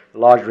except the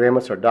large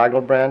ramus or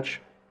diagonal branch.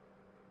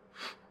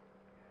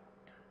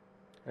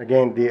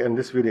 Again, in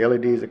this view, the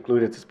LED is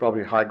occluded. This is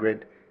probably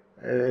high-grade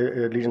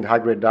lesion, in the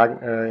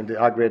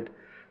high-grade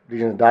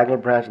lesion in the diagonal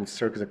branch, and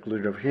circ is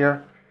occluded over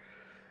here.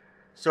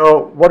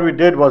 So what we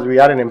did was we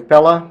added an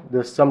impella.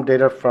 There's some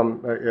data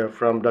from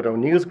Dr.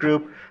 O'Neill's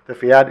group that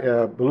if you add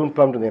a balloon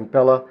pump to the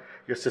impella,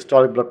 your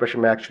systolic blood pressure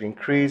may actually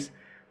increase,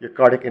 your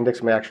cardiac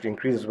index may actually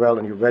increase as well,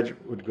 and your wedge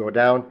would go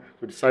down.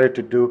 We decided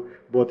to do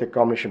both a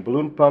combination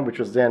balloon pump, which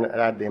was then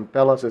add the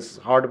impella. So this is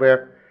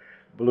hardware,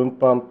 balloon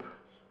pump,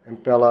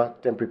 impella,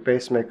 temporary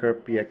pacemaker,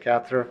 PA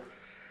catheter.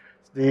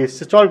 The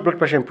systolic blood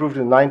pressure improved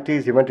in the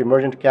 90s. He went to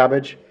emergent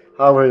CABG.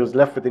 However, he was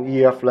left with an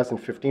EF less than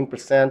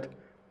 15%.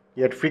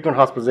 He had frequent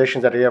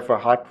hospitalizations that year for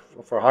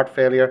heart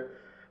failure,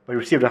 but he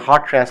received a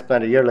heart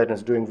transplant a year later and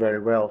is doing very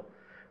well.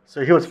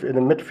 So he was in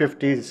the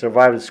mid-50s. He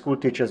survived. His school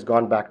teacher has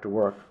gone back to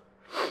work.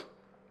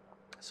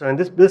 So in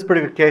this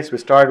particular case, we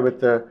started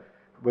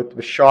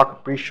with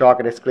shock, pre-shock,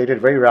 and escalated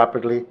very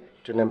rapidly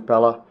to an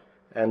impella,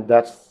 and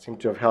that seemed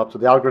to have helped. So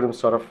the algorithm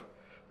sort of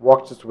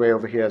walks its way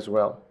over here as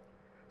well.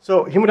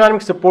 So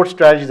hemodynamic support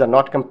strategies are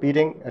not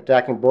competing,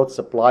 attacking both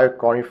supply of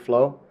coronary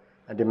flow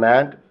and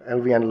demand.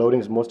 LV unloading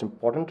is most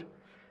important.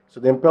 So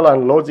the impella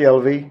unloads the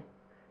LV,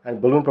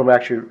 and balloon pump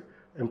actually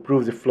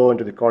improves the flow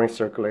into the coronary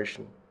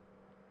circulation.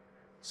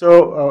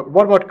 So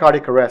what about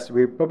cardiac arrest?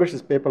 We published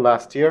this paper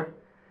last year,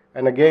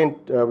 and again,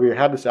 we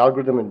had this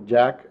algorithm in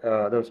JACC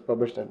that was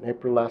published in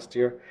April last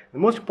year. The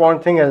most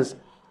important thing is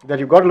that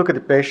you've got to look at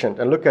the patient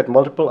and look at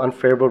multiple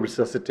unfavorable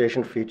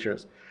resuscitation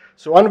features.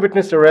 So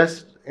unwitnessed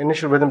arrest,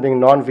 initial rhythm being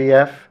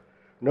non-VF,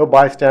 no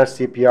bystander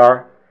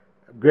CPR,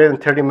 greater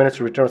than 30 minutes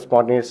to return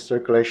spontaneous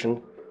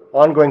circulation,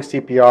 ongoing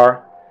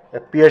CPR, a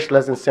pH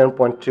less than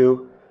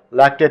 7.2,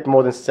 lactate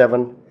more than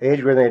 7,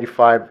 age greater than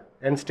 85,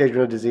 end-stage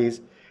renal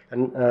disease,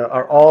 and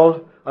are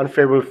all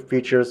unfavorable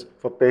features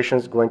for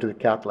patients going to the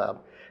cath lab.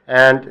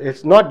 And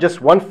it's not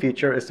just one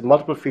feature, it's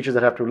multiple features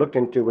that have to be looked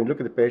into when you look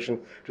at the patient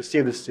to see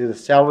if this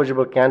is a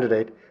salvageable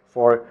candidate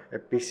for a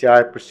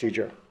PCI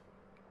procedure.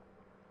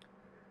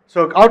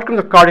 So outcomes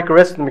of cardiac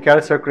arrest and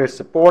mechanical circulatory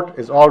support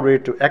is all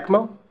related to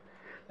ECMO.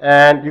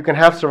 And you can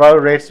have survival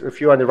rates if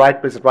you're in the right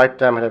place at the right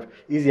time and have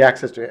easy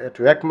access to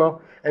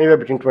ECMO, anywhere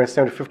between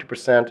 27 to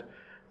 50%.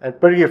 And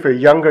particularly if you're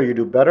younger, you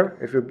do better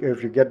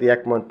if you get the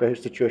ECMO in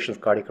situation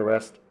of cardiac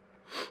arrest.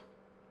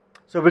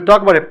 So we'll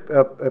talk about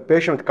a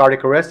patient with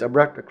cardiac arrest,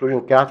 abrupt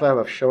occlusion cath lab.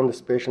 I've shown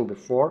this patient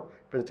before,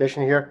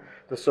 presentation here.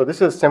 So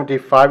this is a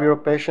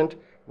 75-year-old patient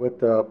with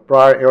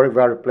prior aortic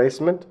valve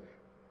replacement,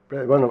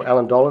 one of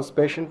Alan Dolan's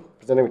patient,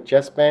 presenting with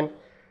chest pain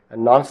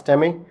and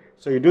non-STEMI.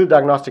 So you do the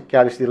diagnostic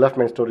CAT, you see the left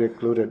main is totally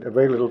occluded,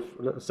 very little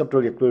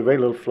subtotally occluded, very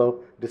little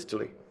flow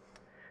distally.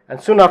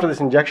 And soon after this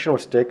injection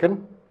was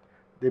taken,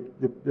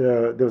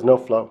 there was no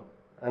flow,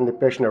 and the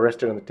patient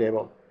arrested on the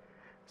table.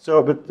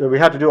 So we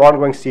had to do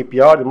ongoing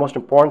CPR. The most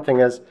important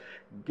thing is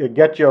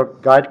get your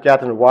guide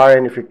cath and wire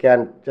in if you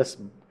can, just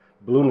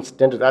balloon and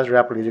stent it as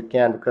rapidly as you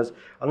can, because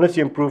unless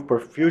you improve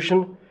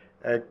perfusion,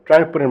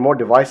 trying to put in more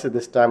devices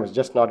this time is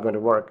just not going to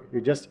work. You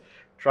just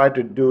try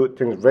to do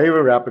things very,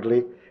 very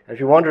rapidly. And if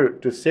you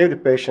want to save the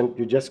patient,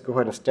 you just go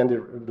ahead and stent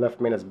the left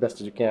main as best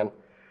as you can.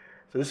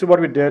 So this is what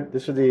we did.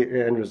 This is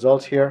the end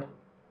results here.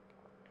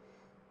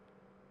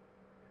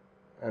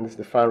 And this is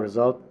the final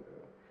result.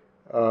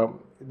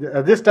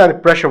 At this time, the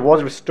pressure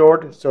was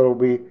restored, so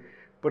we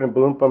put in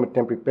balloon pump and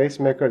temporary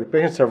pacemaker. The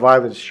patient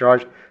survived and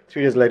discharged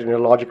 3 days later,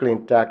 neurologically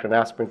intact on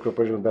aspirin,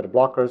 clopidogrel, and beta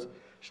blockers.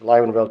 She's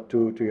alive and well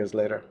 2 years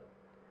later.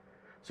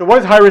 So what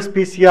is high-risk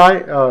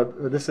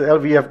PCI? This is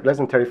LVF less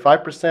than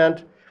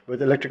 35%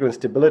 with electrical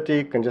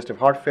instability, congestive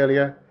heart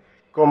failure.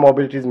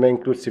 Comorbidities may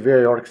include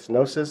severe aortic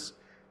stenosis,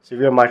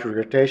 severe mitral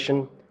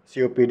regurgitation,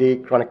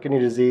 COPD, chronic kidney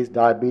disease,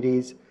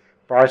 diabetes,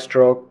 prior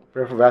stroke,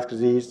 peripheral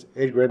vascular disease,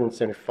 age greater than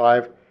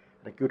 75,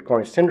 and acute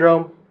coronary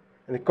syndrome.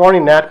 And the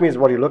coronary anatomy is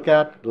what you look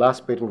at: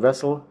 last patent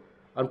vessel,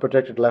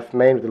 unprotected left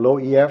main with a low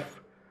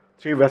EF,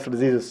 3 vessel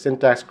disease with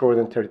syntax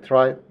greater than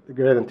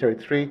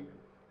 33,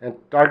 and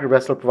target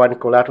vessel providing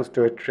collateral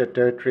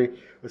territory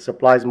with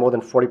supplies more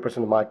than 40% of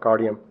the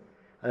myocardium,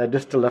 and a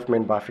distal left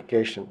main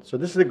bifurcation. So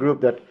this is a group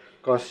that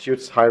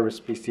constitutes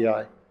high-risk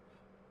PCI.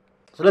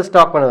 So let's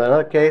talk about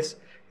another case.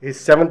 He's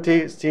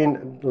 70,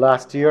 seen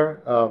last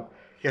year.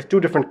 He has 2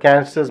 different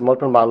cancers,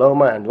 multiple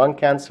myeloma and lung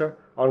cancer,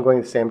 ongoing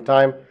at the same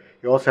time.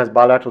 He also has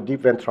bilateral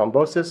deep vein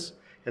thrombosis.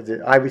 He has the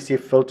IVC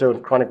filter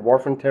and chronic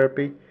warfarin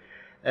therapy.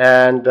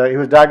 And he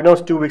was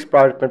diagnosed 2 weeks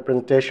prior to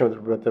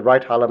presentation with the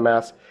right hilar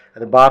mass,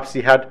 and the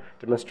biopsy had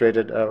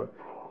demonstrated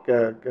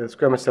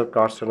squamous cell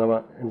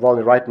carcinoma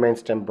involving the right main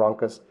stem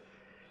bronchus.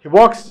 He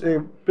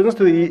presents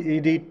to the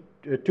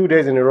ED 2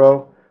 days in a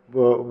row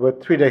with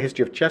 3-day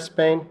history of chest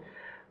pain.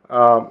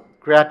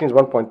 Creatinine is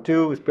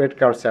 1.2. His platelet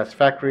count is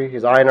satisfactory.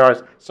 His INR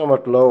is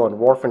somewhat low on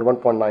warfarin,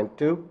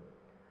 1.92.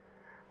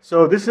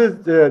 So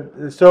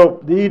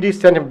the ED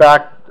sent him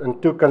back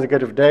on 2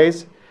 consecutive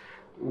days.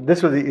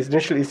 This was his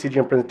initial ECG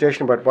and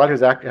presentation, but while he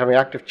was having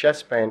active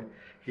chest pain,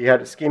 he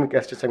had ischemic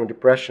ST segment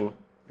depression,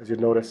 as you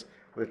notice,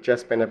 with a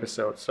chest pain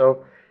episode.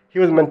 So he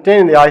was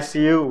maintained in the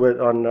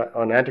ICU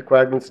on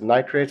anticoagulants and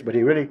nitrates, but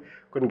he really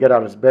couldn't get out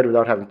of his bed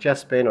without having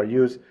chest pain or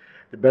use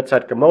the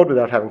bedside commode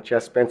without having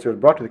chest pain, so he was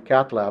brought to the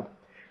cath lab.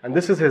 And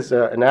this is his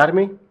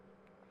anatomy.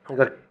 He's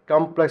got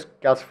complex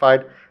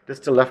calcified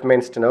distal left main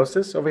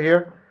stenosis over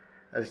here,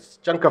 a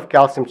chunk of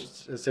calcium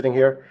sitting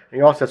here, and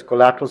he also has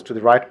collaterals to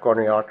the right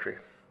coronary artery.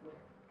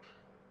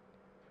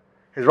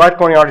 His right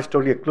coronary artery is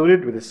totally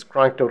occluded with his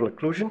chronic total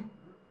occlusion.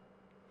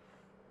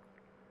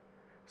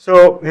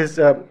 So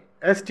his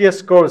STS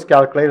score was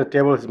calculated. The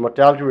table, his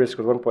mortality risk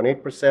was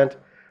 1.8%,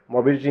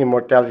 morbidity and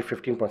mortality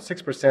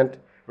 15.6%,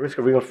 risk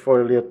of renal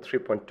failure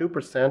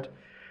 3.2%.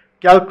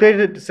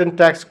 Calculated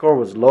syntax score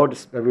was low.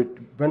 We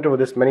went over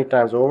this many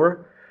times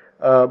over,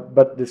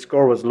 but the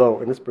score was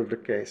low in this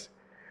particular case.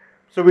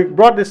 So we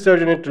brought this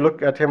surgeon in to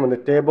look at him on the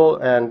table,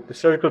 and the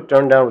surgical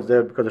turndown was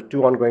there because of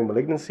 2 ongoing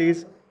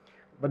malignancies.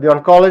 But the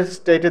oncologist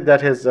stated that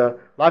his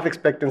life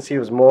expectancy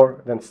was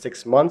more than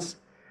 6 months.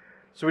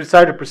 So we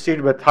decided to proceed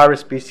with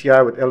high-risk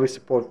PCI with LV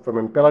support from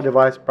Impella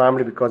device,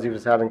 primarily because he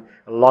was having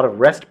a lot of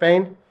rest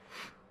pain.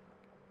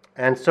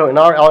 And so in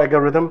our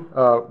algorithm,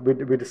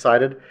 we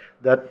decided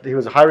that he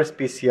was a high-risk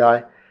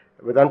PCI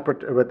with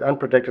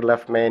unprotected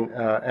left main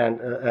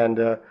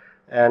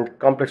and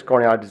complex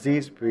coronary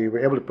disease. We were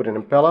able to put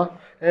an Impella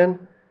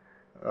in.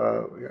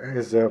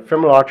 His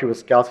femoral artery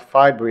was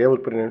calcified, but we were able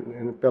to put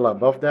an Impella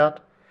above that.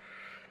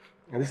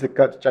 And this is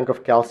a chunk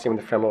of calcium in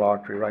the femoral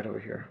artery right over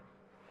here.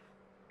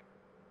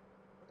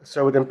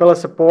 So with Impella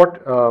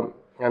support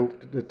and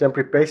the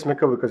temporary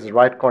pacemaker, because his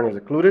right cornea is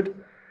occluded,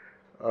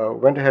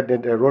 went ahead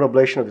and did a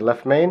rotablation of the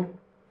left main,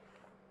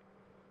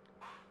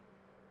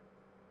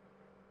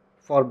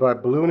 followed by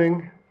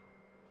ballooning.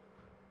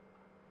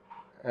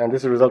 And this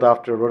is the result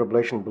after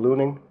rotablation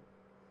ballooning.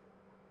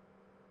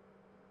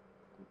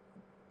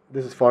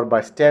 This is followed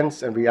by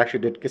stents, and we actually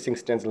did kissing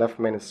stents left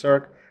main and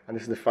circ, and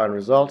this is the final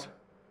result.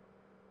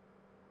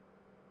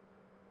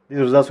 These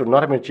results would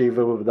not have been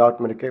achievable without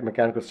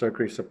mechanical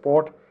circulatory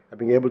support, and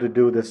being able to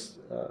do these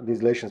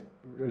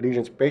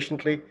lesions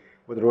patiently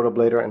with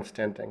rotablator and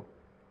stenting.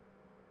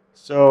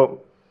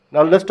 So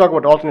now let's talk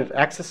about alternate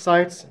access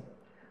sites.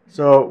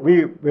 So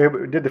we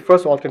did the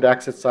first alternate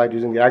access site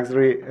using the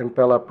axillary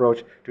Impella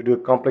approach to do a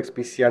complex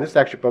PCI. And this is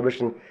actually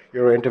published in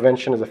Euro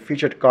Intervention as a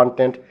featured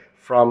content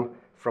from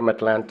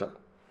Atlanta.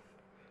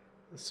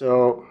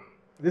 So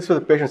this was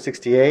a patient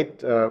 68,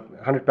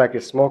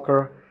 100-pack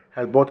smoker,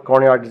 had both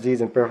coronary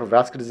disease and peripheral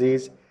vascular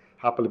disease,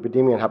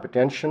 hyperlipidemia and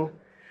hypertension.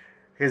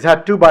 He's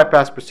had 2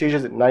 bypass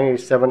procedures in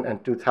 1987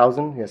 and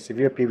 2000. He has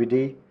severe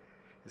PVD.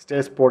 He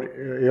status port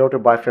aorta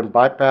bifem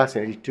bypass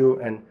in 82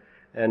 and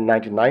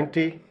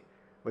 1990,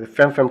 with a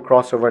fem-fem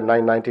crossover in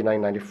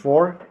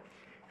 1990-1994.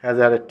 Has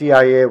had a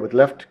TIA with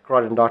left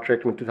carotid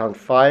endarterectomy in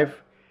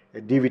 2005,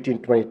 a DVT in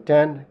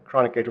 2010,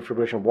 chronic atrial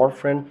fibrillation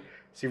warfarin,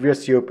 severe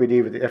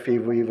COPD with the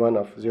FEV1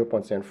 of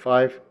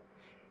 0.75.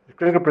 The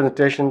clinical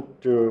presentation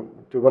to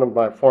one of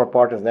my former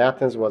partners in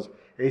Athens was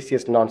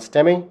ACS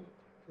non-STEMI.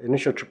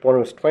 Initial troponin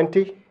was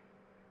 20,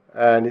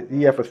 and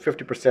EF was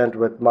 50%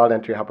 with mild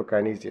anterior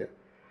hypokinesia.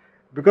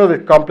 Because of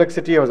the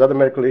complexity of his other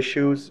medical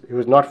issues, he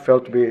was not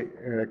felt to be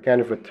a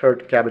candidate for a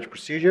third cabbage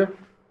procedure.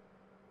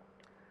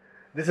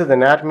 This is the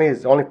anatomy.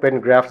 His only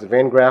patent graft is a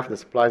vein graft that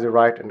supplies the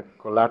right and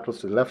collaterals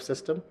to the left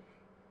system.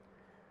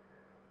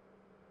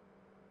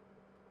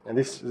 And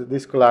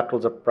these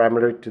collaterals are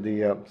primarily to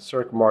the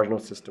circ marginal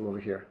system over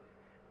here,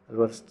 as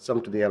well as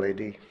some to the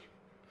LAD.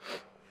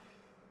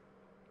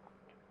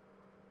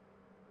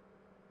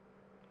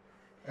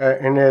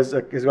 And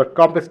he's got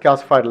complex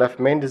calcified left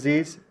main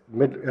disease,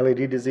 mid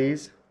LAD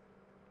disease.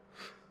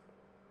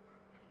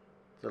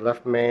 So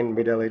left main,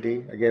 mid LAD,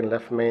 again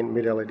left main,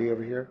 mid LAD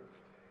over here.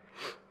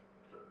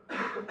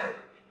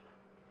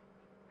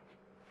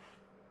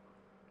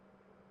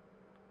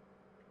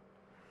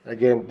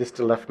 Again,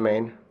 distal left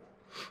main.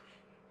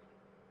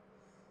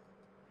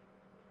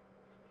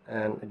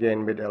 And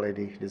again, mid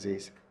LAD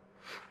disease.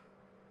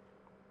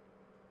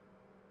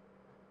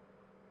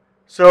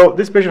 So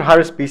this patient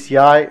high-risk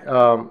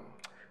PCI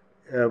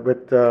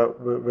with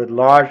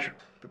large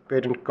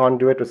patent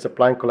conduit with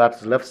supplying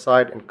collaterals left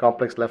side and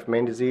complex left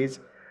main disease.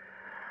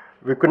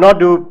 We could not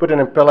put an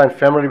impella in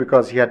femorally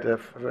because he had a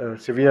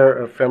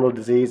severe femoral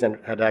disease and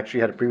had actually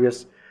had a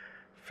previous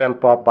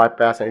fem-pop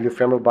bypass and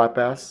iliofemoral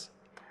bypass.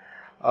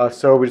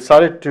 So we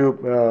decided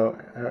to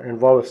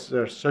involve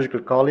surgical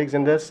colleagues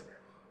in this.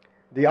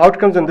 The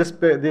outcomes in this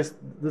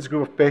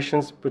group of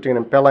patients putting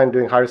an impella and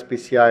doing high-risk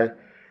PCI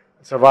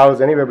survival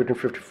is anywhere between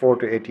 54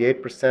 to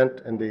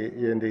 88% in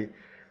the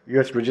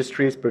U.S.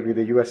 registries,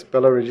 particularly the U.S.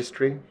 Pella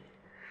registry.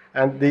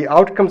 And the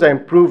outcomes are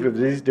improved if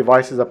these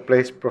devices are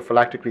placed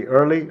prophylactically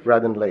early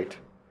rather than late.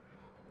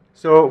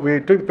 So we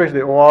took the patient to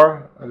the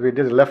OR, and we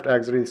did the left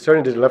axillary,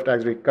 certainly did the left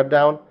axillary cut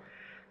down,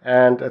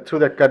 and through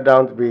that cut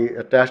down we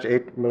attached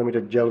 8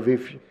 mm gel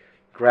weave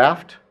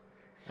graft,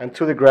 and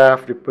through the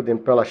graft we put the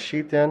impella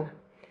sheath in,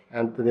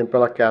 and the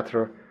impella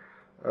catheter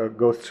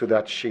goes through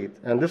that sheath.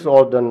 And this was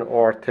all done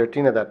OR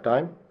 13 at that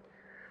time.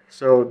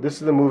 So this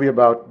is the movie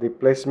about the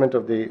placement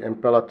of the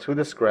impella through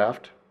this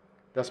graft.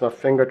 That's my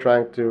finger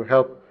trying to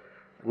help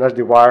nudge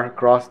the wire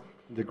across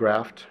the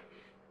graft.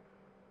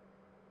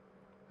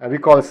 And we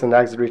call this an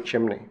axillary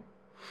chimney.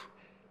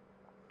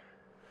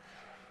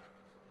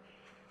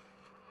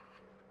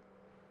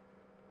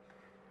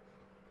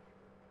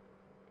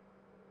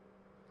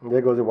 And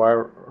there goes the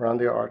wire around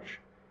the arch,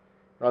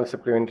 around the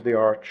subclavian into the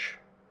arch.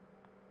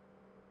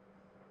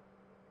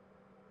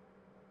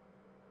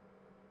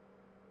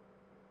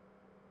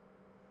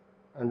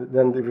 And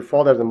then if we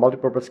follow that as a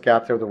multipurpose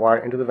catheter with the wire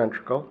into the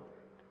ventricle,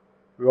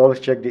 we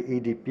always check the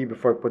EDP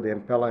before we put the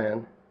impella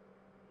in.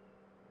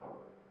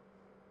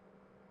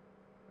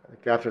 The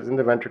catheter is in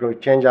the ventricle. We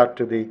change out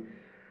to the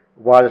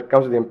wire that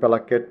comes with the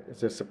impella kit.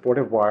 It's a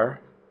supportive wire.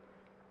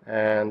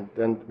 And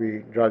then we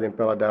drive the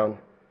impella down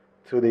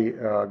through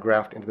the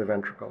graft into the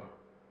ventricle.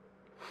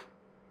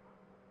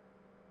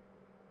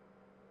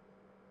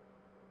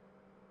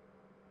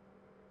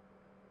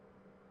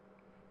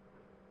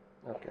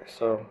 Okay,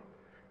 so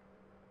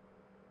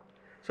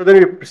then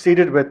we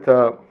proceeded with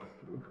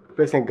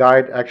placing a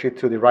guide actually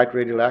to the right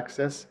radial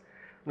axis,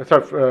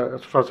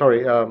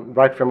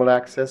 right femoral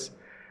axis,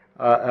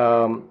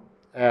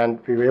 and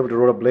we were able to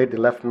rotablate the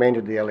left main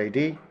to the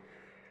LAD.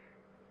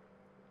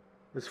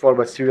 This is followed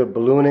by serial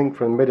ballooning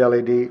from mid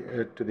LAD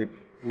to the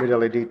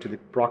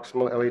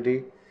proximal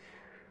LAD,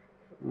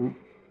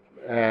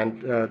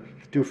 and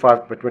 2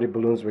 5/20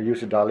 balloons were used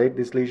to dilate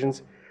these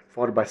lesions,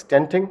 followed by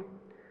stenting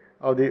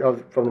from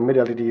the mid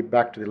LAD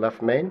back to the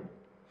left main.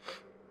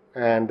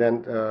 And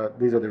then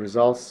these are the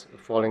results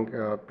following,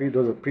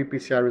 those are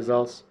pre-PCI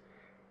results,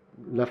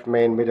 left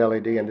main, mid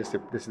LAD, and this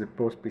is the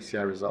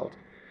post-PCI result.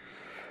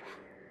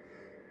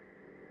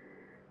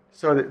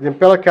 So the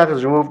impella catheter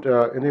was removed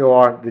in the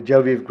OR, the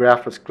gel weave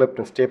graft was clipped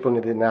and stapled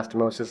into the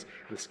anastomosis,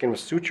 the skin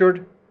was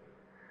sutured.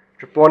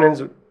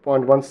 Troponins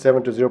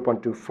 0.17 to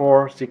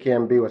 0.24,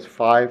 CKMB was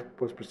 5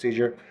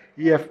 post-procedure.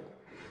 EF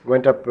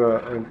went up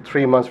in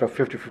 3 months from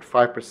 50 to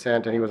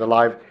 55%, and he was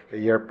alive a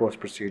year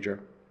post-procedure.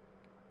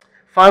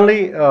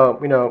 Finally,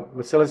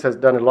 Vasilis has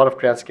done a lot of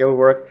transcaval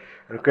work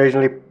and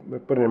occasionally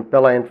put an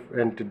impella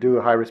in to do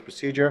a high-risk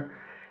procedure.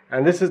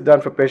 And this is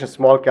done for patients with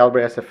small caliber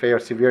SFA or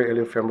severe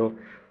iliofemoral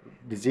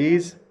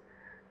disease.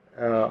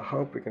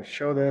 Hope we can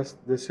show this.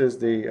 This is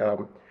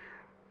the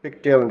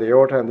pigtail in the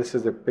aorta, and this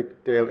is the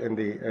pigtail in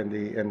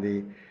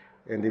the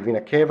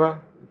vena cava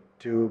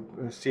to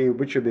see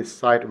which of the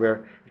site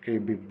where it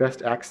can be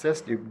best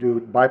accessed. You do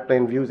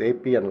biplane views,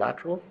 AP and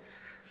lateral,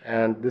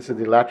 and this is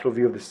the lateral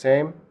view of the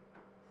same.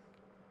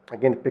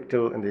 Again, the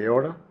pigtail in the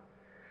aorta.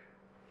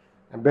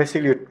 And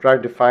basically, you try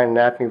to define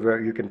anatomy where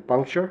you can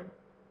puncture.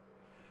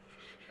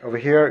 Over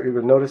here, you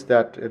will notice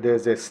that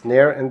there's a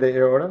snare in the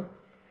aorta,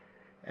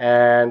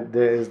 and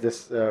there is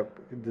this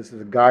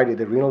is a guide,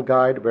 the renal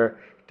guide, where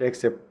it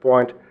takes a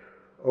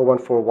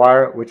 0.014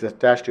 wire, which is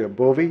attached to a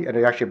bovie, and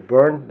it actually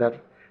burn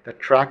that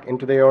track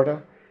into the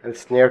aorta, and the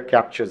snare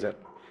captures it.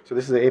 So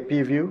this is the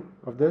AP view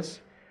of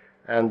this,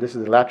 and this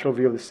is the lateral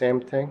view of the same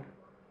thing.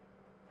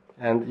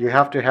 And you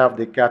have to have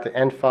the catheter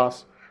end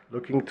fast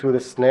looking through the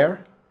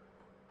snare.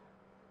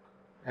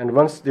 And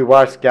once the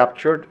wire is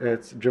captured,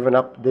 it's driven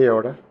up the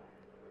aorta.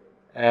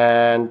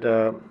 And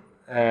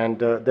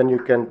then you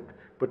can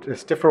put a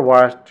stiffer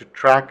wire to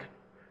track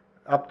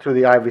up through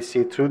the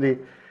IVC, through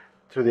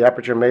the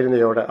aperture made in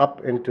the aorta,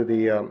 up into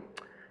the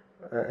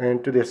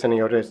into the ascending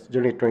aorta. It's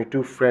generally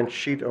 22 French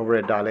sheet over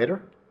a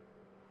dilator,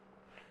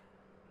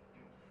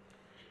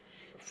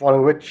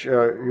 following which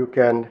you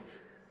can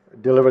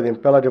deliver the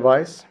impeller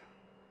device.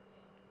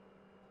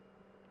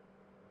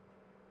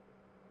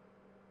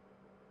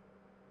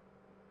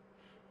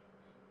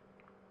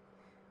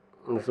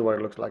 And this is what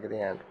it looks like at the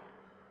end.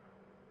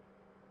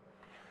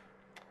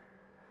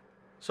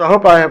 So I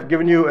hope I have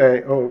given you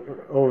an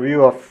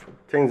overview of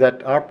things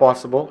that are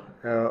possible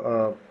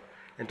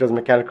in terms of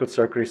mechanical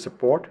circulatory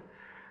support.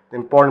 The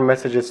important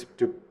message is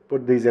to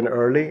put these in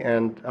early,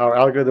 and our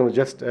algorithm is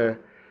just to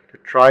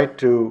try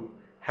to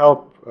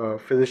help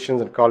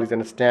physicians and colleagues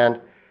understand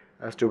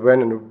as to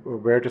when and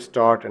where to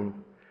start and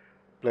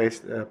place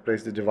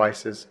the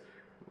devices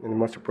in the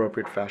most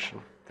appropriate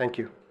fashion. Thank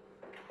you.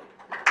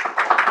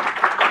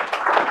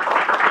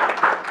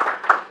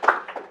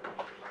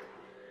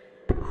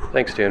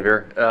 Thanks,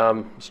 Tanveer.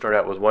 Start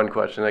out with one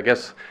question. I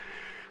guess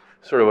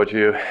sort of what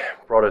you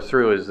brought us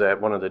through is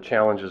that one of the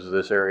challenges of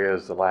this area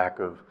is the lack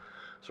of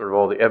sort of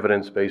all the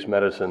evidence-based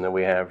medicine that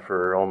we have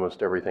for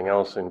almost everything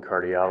else in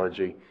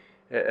cardiology.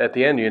 At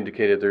the end, you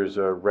indicated there's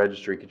a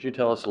registry. Could you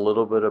tell us a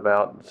little bit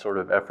about sort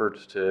of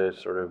efforts to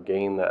sort of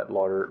gain that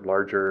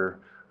larger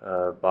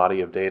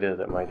body of data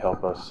that might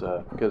help us?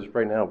 Because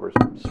right now,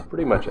 it's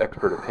pretty much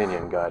expert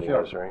opinion guiding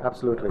us, right?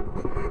 Absolutely.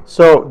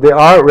 So there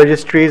are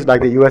registries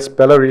like the US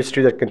Speller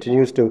registry that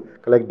continues to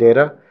collect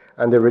data,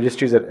 and the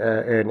registries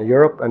in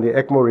Europe, and the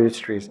ECMO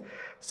registries.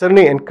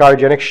 Certainly in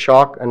cardiogenic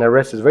shock and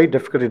arrest, it's very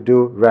difficult to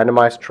do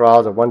randomized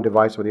trials of one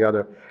device or the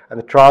other, and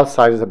the trial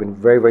sizes have been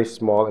very, very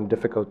small and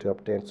difficult to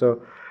obtain.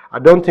 So I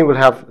don't think we'll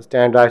have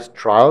standardized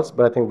trials,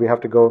 but I think we have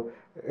to go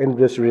in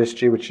this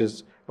registry, which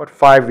is about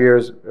 5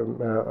 years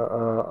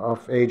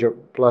of age or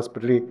plus,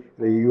 particularly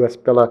the US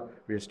Speller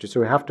registry. So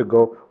we have to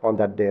go on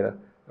that data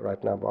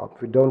right now, Bob.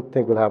 We don't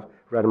think we'll have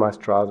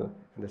randomized trials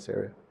in this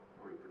area.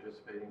 Are we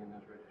participating in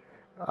this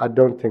registry? I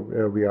don't think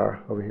we are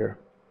over here.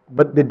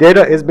 But the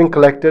data is being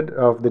collected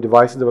of the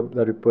devices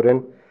that we put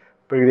in.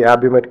 Particularly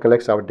Abiomed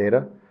collects our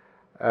data.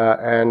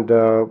 And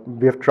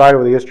we have tried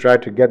over the years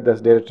to get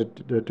this data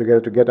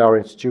together to get our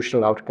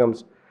institutional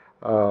outcomes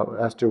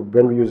as to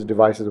when we use the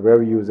devices, where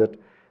we use it,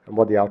 and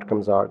what the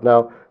outcomes are.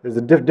 Now, there's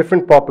a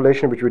different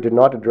population which we did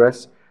not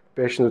address,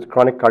 patients with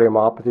chronic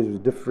cardiomyopathies, is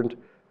a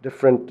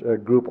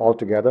different group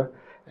altogether.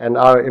 And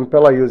our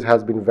impeller use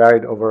has been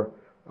varied over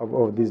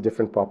these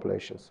different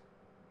populations.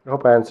 I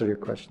hope I answered your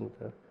question.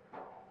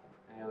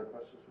 Any other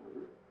questions from the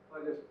group? I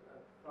just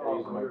follow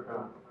up on your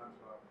comment.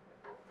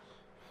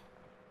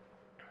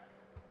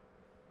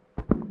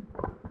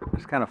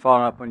 Just kind of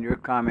following up on your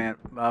comment,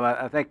 Bob,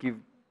 I think you've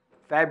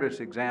fabulous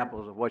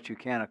examples of what you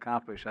can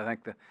accomplish. I think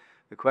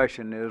the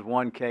question is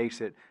one case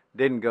that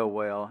didn't go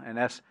well, and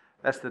that's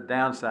the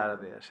downside of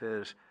this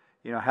is,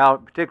 you know, how,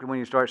 particularly when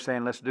you start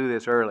saying, let's do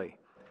this early.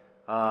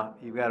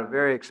 You've got a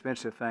very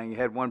expensive thing. You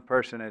had one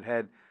person that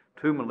had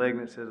 2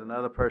 malignancies,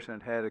 another person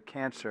that had a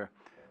cancer.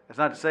 That's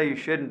not to say you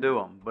shouldn't do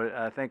them, but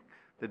I think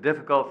the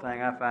difficult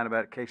thing I find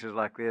about cases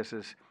like this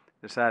is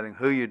deciding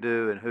who you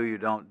do and who you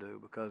don't do,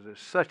 because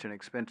it's such an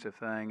expensive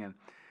thing,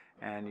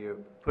 and you're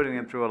putting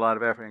them through a lot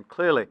of effort. And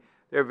clearly,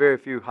 there are very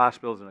few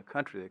hospitals in the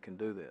country that can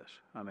do this.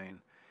 I mean,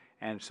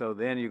 and so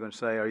then you're going to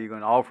say, are you going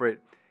to offer it,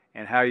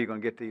 and how are you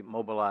going to get to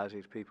mobilize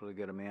these people to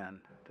get them in?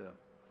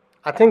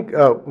 I think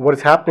what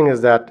is happening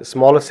is that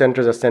smaller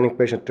centers are sending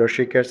patients to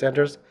tertiary care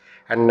centers,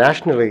 and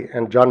nationally,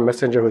 and John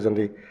Messenger, who's on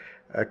the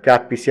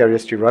CAT PCR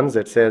registry, runs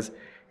it, says,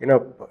 you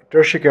know,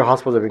 tertiary care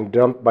hospitals are being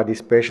dumped by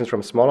these patients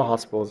from smaller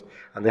hospitals,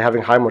 and they're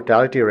having high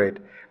mortality rate.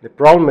 The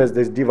problem is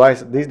these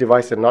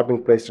devices are not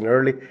being placed in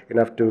early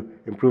enough to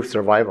improve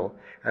survival.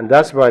 And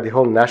that's why the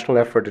whole national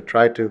effort to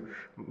try to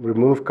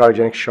remove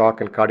cardiogenic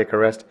shock and cardiac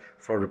arrest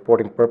for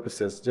reporting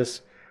purposes,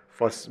 just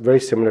for very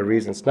similar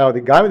reasons. Now,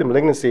 the guy with the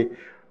malignancy,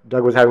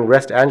 Doug, was having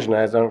rest angina.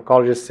 As an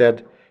oncologist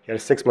said, he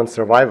had a 6-month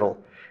survival.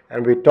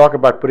 And we talk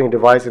about putting a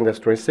device in that's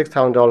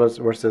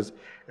 $26,000 versus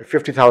a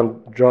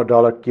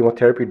 $50,000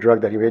 chemotherapy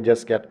drug that he may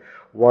just get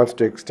once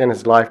to extend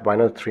his life by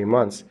another 3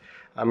 months.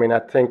 I mean, I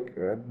think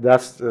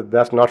that's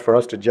not for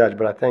us to judge,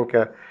 but I think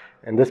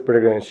in this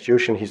particular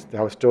institution,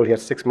 I was told he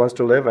had 6 months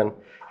to live, and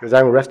he was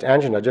having rest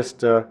angina just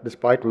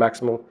despite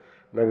maximal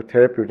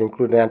therapy, which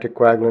included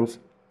anticoagulants,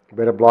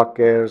 beta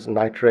blockers,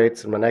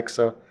 nitrates, and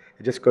Manexa.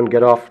 He just couldn't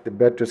get off the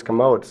bed to his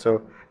commode,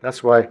 so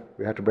that's why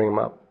we had to bring him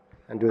up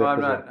and do that.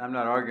 Well, I'm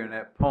not arguing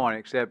that point,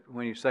 except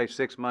when you say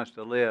 6 months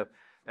to live,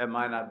 that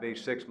might not be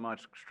 6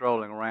 months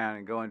strolling around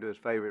and going to his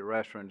favorite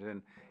restaurants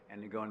and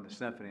going to the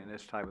symphony and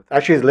this type of thing.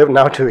 Actually, he's lived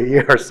now to a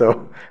year,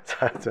 so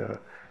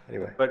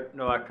anyway. But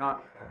no, I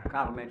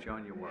compliment you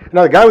on your work.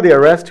 Now, the guy with the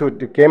arrest who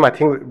came, I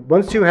think,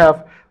 once you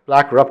have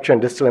plaque rupture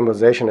and distal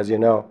embolization, as you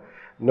know,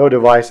 no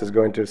device is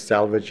going to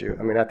salvage you.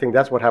 I mean, I think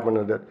that's what happened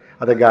to the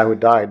other guy who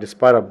died,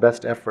 despite our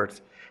best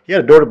efforts. He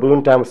had a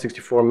door-to-balloon time of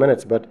 64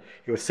 minutes, but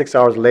he was 6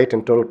 hours late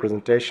in total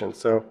presentation.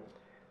 So,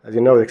 as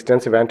you know, with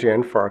extensive anterior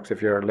infarcts,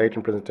 if you're late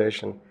in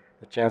presentation,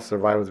 the chance of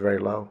survival is very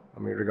low, I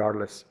mean,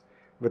 regardless,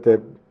 with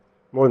a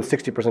more than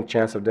 60%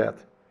 chance of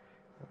death.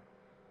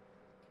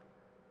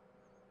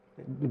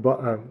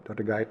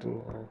 Dr.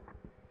 Guyton.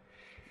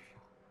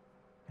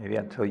 Maybe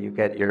until you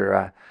get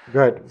your. Go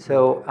ahead.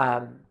 So,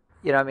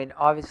 you know, I mean,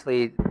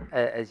 obviously,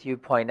 as you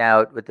point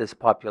out with this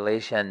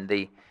population,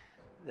 the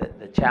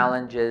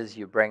challenges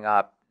you bring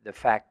up, the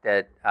fact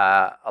that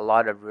a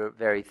lot of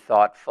very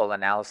thoughtful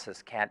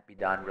analysis can't be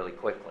done really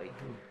quickly,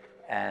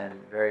 and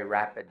very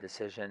rapid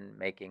decision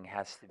making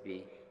has to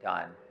be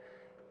done.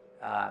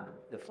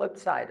 The flip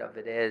side of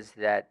it is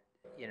that,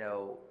 you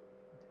know,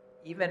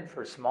 even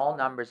for small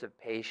numbers of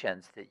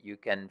patients that you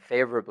can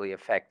favorably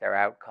affect their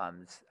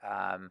outcomes,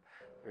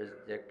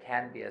 there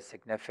can be a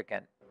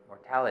significant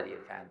mortality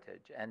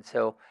advantage. And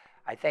so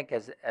I think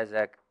as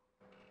a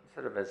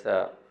sort of as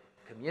a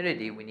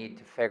community, we need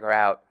to figure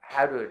out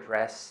how to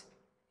address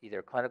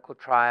either clinical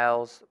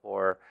trials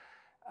or,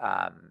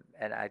 and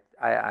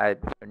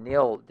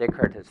Neil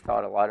Dickert has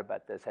thought a lot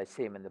about this. I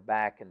see him in the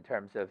back in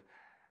terms of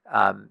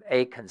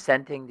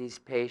consenting these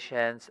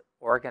patients,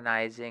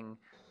 organizing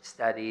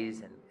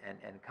studies,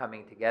 and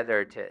coming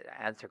together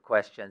to answer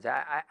questions.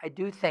 I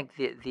do think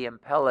the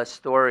Impella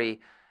story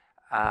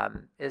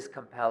is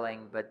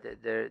compelling, but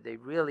they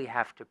really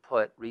have to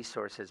put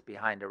resources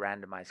behind a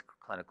randomized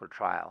clinical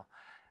trial.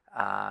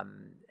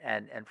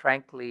 And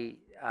frankly,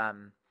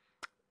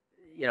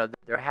 you know,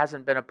 there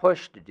hasn't been a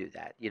push to do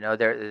that. You know,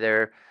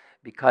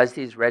 because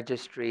these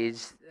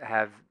registries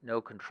have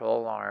no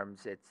control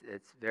arms,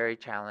 it's very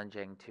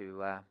challenging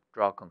to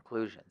draw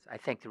conclusions. I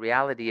think the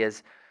reality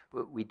is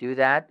we do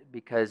that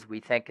because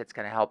we think it's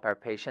going to help our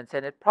patients,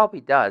 and it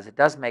probably does. It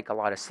does make a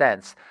lot of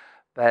sense.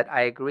 But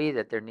I agree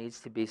that there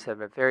needs to be sort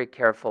of a very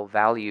careful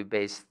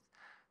value-based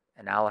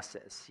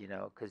analysis, you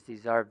know, because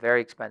these are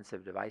very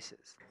expensive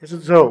devices.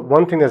 So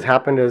one thing that's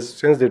happened is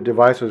since the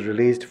device was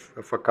released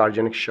for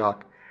cryogenic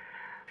shock,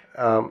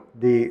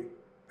 the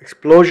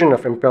explosion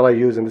of Impella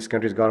use in this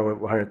country has gone over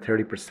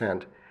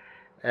 130%.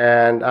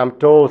 And I'm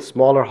told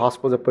smaller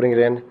hospitals are putting it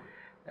in,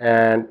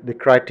 and the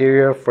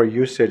criteria for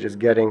usage is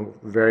getting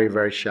very,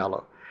 very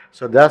shallow.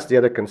 So that's the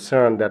other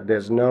concern, that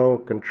there's no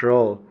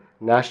control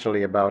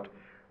nationally about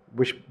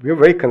which we're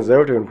very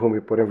conservative in whom we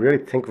put in, really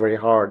think very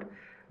hard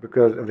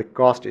because of the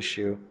cost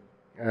issue.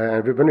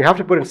 And when we have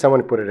to put in someone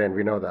to put it in,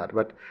 we know that.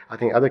 But I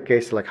think other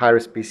cases like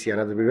high-risk PCI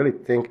and others, we really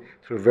think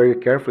through very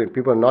carefully, and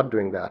people are not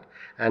doing that.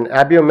 And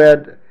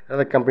Abiomed and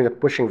other companies are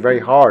pushing very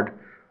hard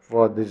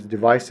for these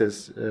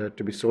devices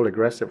to be sold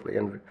aggressively,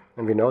 and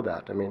we know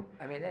that. I mean,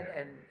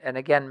 and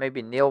again,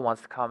 maybe Neil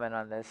wants to comment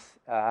on this,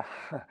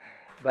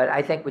 but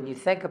I think when you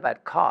think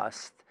about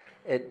cost,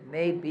 it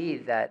may be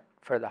that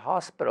for the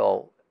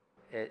hospital,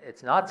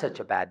 it's not such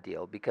a bad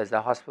deal because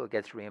the hospital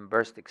gets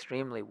reimbursed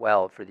extremely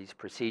well for these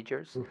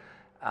procedures.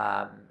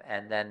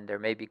 And then there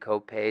may be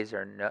co-pays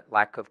or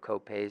lack of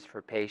co-pays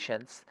for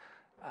patients.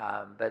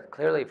 But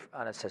clearly,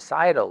 on a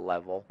societal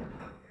level,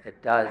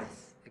 it does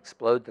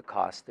explode the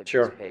cost of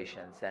these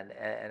patients.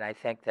 And I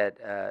think that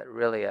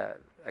really a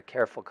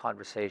careful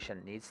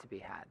conversation needs to be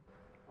had.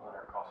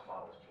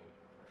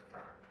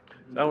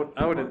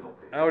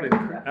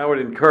 I would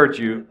encourage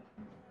you,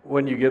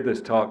 when you give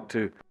this talk,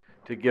 to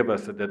give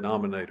us a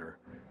denominator.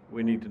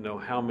 We need to know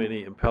how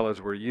many Impellas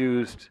were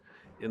used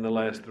in the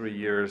last 3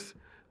 years,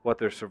 what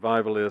their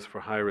survival is for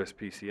high-risk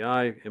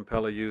PCI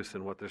Impella use,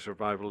 and what their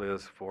survival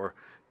is for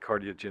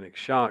cardiogenic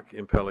shock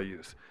Impella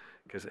use.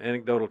 Because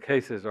anecdotal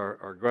cases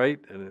are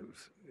great, and it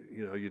was,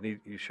 you know,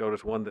 you showed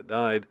us one that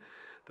died.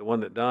 The one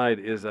that died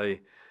is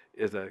a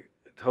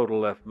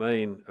total left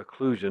main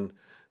occlusion,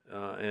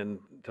 and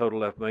total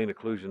left main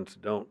occlusions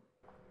don't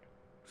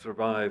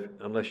survive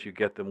unless you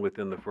get them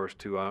within the first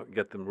 2 hours,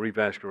 get them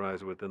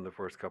revascularized within the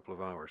first couple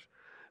of hours,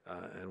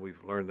 and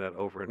we've learned that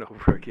over and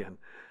over again.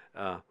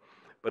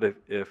 But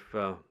if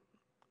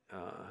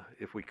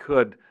we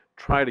could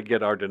try to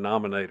get our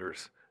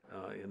denominators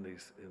in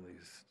these.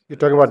 You're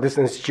talking about this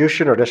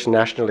institution or just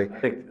nationally? I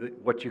think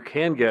what you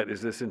can get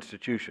is this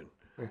institution.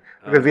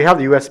 Because we have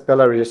the U.S.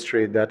 Impella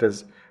registry that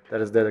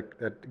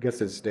gets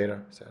this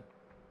data set.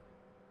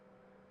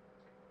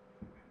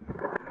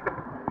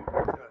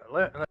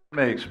 Let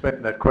me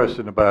expand that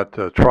question about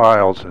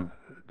trials, and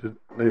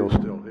Neil's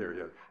still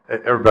here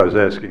yet. Everybody's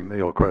asking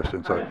Neil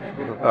questions. So,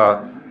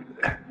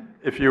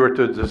 if you were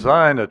to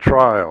design a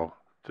trial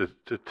to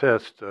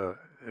test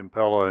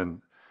Impella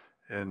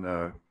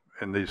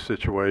in these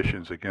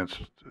situations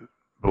against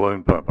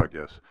balloon pump, I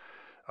guess,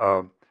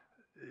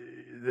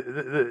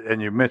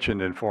 and you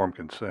mentioned informed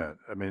consent.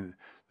 I mean,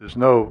 there's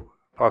no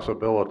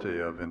possibility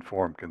of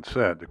informed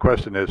consent. The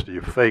question is, do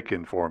you fake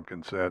informed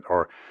consent,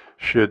 or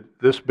should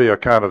this be a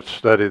kind of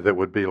study that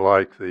would be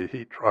like the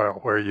HEAT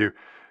trial, where you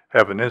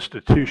have an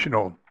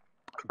institutional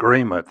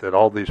agreement that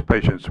all these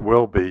patients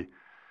will be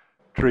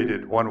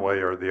treated one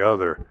way or the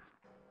other,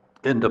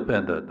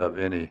 independent of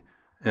any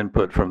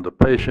input from the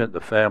patient, the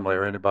family,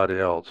 or anybody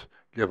else,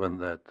 given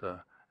that,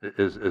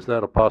 is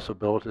that a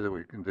possibility that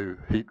we can do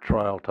HEAT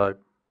trial type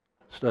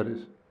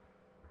studies?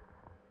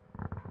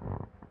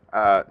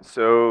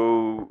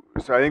 So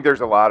I think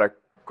there's a lot of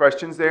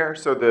questions there.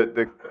 So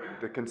the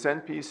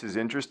consent piece is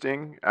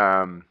interesting,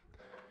 and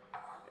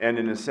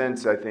in a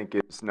sense, I think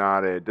it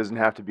doesn't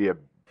have to be a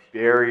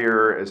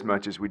barrier as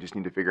much as we just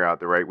need to figure out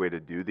the right way to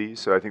do these.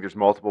 So I think there's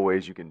multiple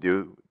ways you can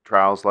do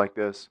trials like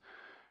this.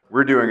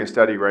 We're doing a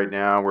study right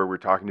now where we're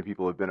talking to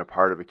people who have been a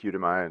part of acute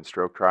MI and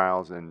stroke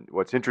trials, and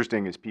what's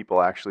interesting is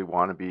people actually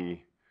want to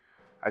be,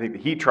 I think the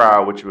HEAT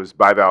trial, which was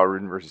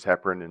bivalirudin versus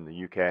heparin in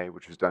the UK,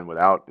 which was done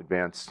without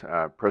advanced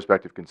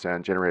prospective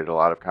consent, generated a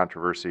lot of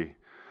controversy.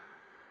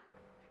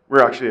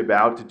 We're actually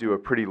about to do a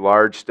pretty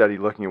large study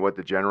looking at what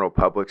the general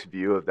public's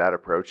view of that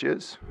approach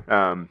is.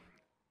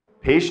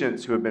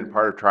 Patients who have been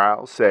part of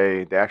trials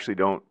say they actually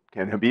don't,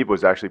 and Habib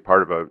was actually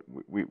part of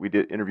we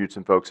interviewed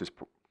some folks as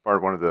part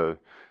of one of the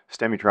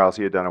STEMI trials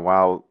he had done a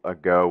while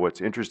ago.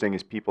 What's interesting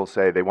is people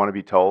say they want to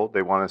be told,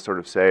 they want to sort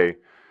of say,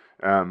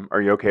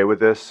 are you okay with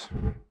this?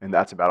 And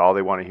that's about all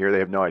they want to hear. They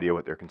have no idea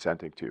what they're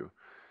consenting to,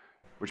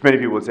 which many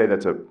people would say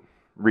that's a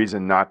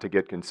reason not to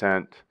get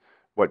consent.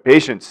 What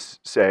patients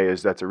say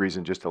is that's a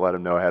reason just to let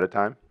them know ahead of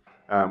time,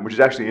 which is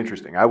actually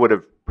interesting. I would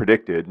have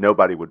predicted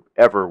nobody would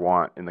ever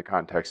want, in the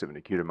context of an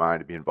acute MI,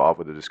 to be involved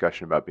with a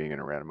discussion about being in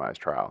a randomized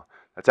trial.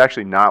 That's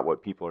actually not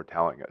what people are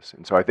telling us.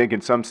 And so I think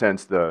in some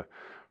sense the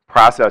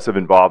process of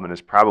involvement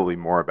is probably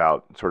more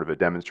about sort of a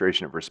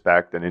demonstration of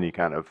respect than any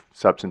kind of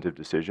substantive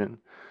decision.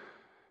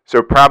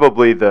 So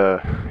probably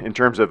in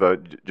terms of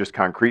just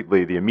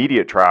concretely, the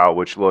immediate trial,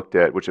 which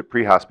a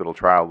pre-hospital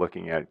trial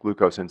looking at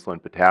glucose,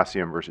 insulin,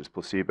 potassium versus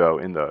placebo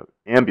in the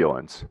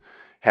ambulance,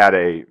 had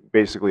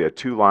basically a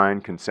 2-line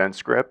consent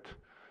script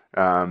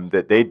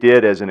that they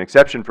did as an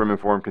exception from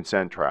informed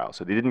consent trial.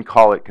 So they didn't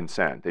call it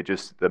consent.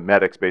 The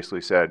medics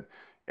basically said,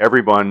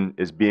 everyone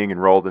is being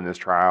enrolled in this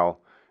trial.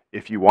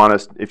 If you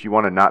want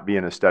to not be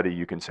in a study,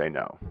 you can say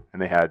no.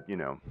 And they had,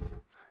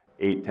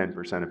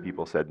 8-10% of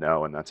people said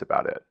no, and that's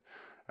about it.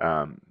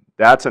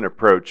 That's an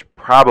approach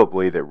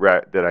probably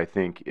that I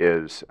think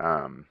is,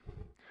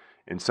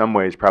 in some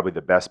ways, probably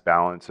the best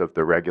balance of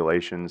the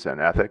regulations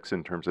and ethics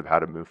in terms of how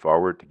to move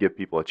forward, to give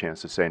people a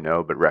chance to say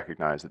no, but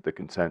recognize that the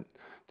consent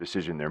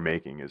decision they're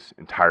making is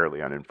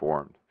entirely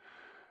uninformed.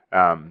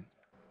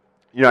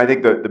 I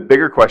think the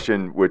bigger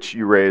question which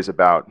you raise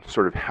about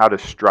sort of how to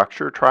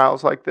structure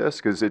trials like this,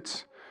 because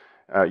it's,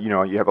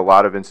 you have a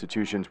lot of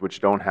institutions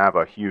which don't have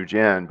a huge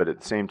N, but at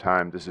the same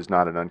time, this is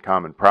not an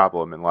uncommon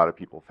problem, and a lot of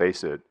people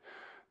face it.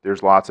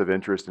 There's lots of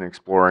interest in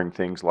exploring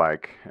things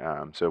like,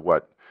 so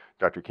what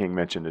Dr. King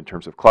mentioned in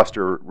terms of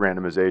cluster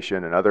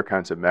randomization and other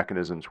kinds of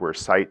mechanisms where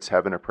sites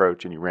have an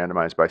approach and you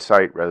randomize by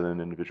site rather than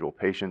individual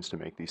patients to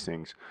make these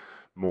things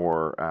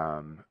more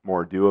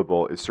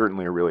doable, is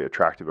certainly a really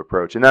attractive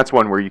approach. And that's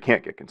one where you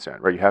can't get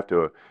consent, right? You have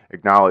to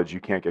acknowledge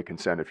you can't get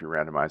consent if you're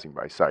randomizing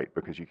by site,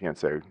 because you can't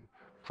say,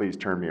 please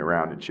turn me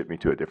around and ship me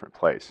to a different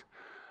place.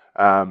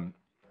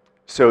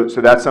 So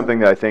that's something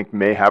that I think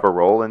may have a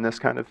role in this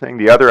kind of thing.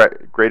 The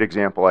other great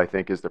example, I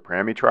think, is the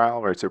PRAMI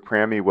trial, right? So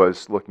PRAMI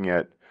was looking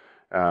at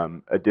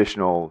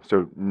additional,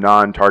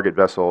 non-target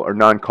vessel or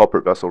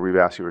non-culprit vessel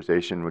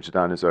revascularization, which is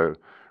done as a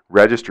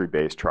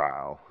registry-based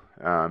trial.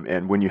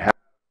 And when you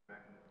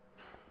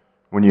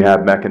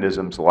have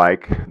mechanisms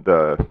like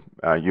the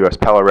US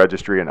Pella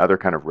registry and other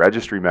kind of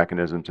registry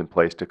mechanisms in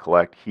place to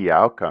collect key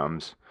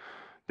outcomes,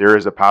 there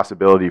is a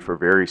possibility for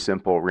very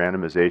simple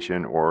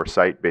randomization or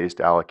site-based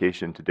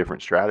allocation to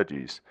different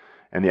strategies.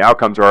 And the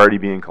outcomes are already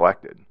being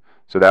collected.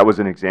 So that was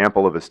an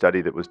example of a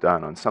study that was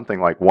done on something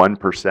like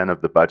 1%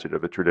 of the budget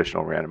of a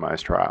traditional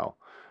randomized trial.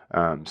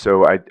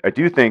 So I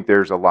do think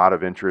there's a lot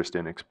of interest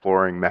in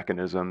exploring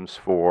mechanisms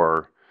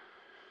for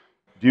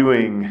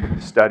doing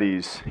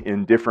studies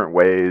in different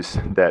ways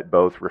that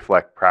both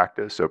reflect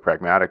practice, so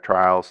pragmatic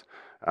trials,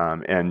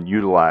 and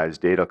utilize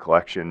data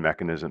collection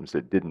mechanisms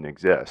that didn't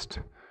exist.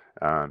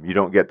 You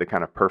don't get the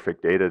kind of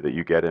perfect data that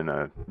you get in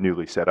a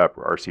newly set up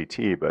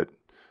RCT, but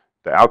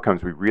the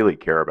outcomes we really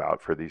care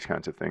about for these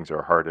kinds of things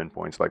are hard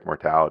endpoints like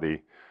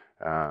mortality,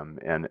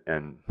 and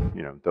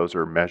those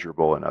are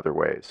measurable in other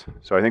ways.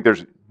 So I think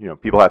there's,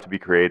 people have to be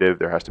creative.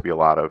 There has to be a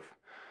lot of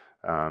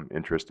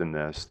interest in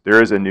this.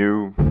 There is a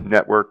new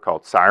network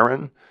called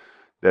Siren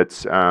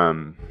that's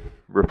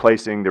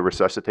replacing the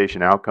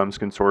Resuscitation Outcomes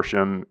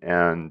Consortium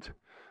and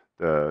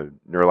the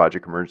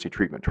Neurologic Emergency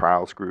Treatment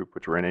Trials Group,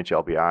 which were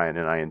NHLBI and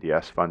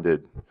NINDS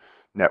funded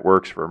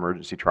networks for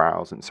emergency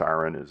trials, and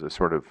Siren is a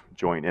sort of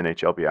joint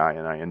NHLBI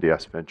and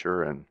NINDS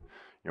venture. And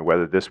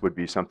whether this would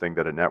be something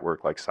that a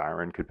network like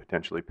Siren could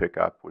potentially pick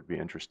up would be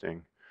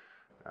interesting.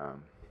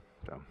 So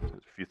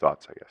a few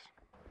thoughts, I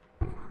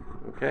guess.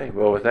 Okay,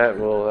 well, with that,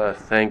 we'll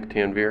thank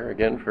Tanveer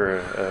again for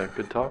a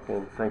good talk,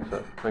 and thanks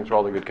for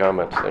all the good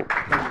comments. Thanks.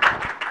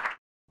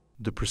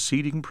 The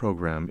preceding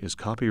program is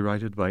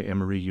copyrighted by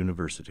Emory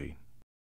University.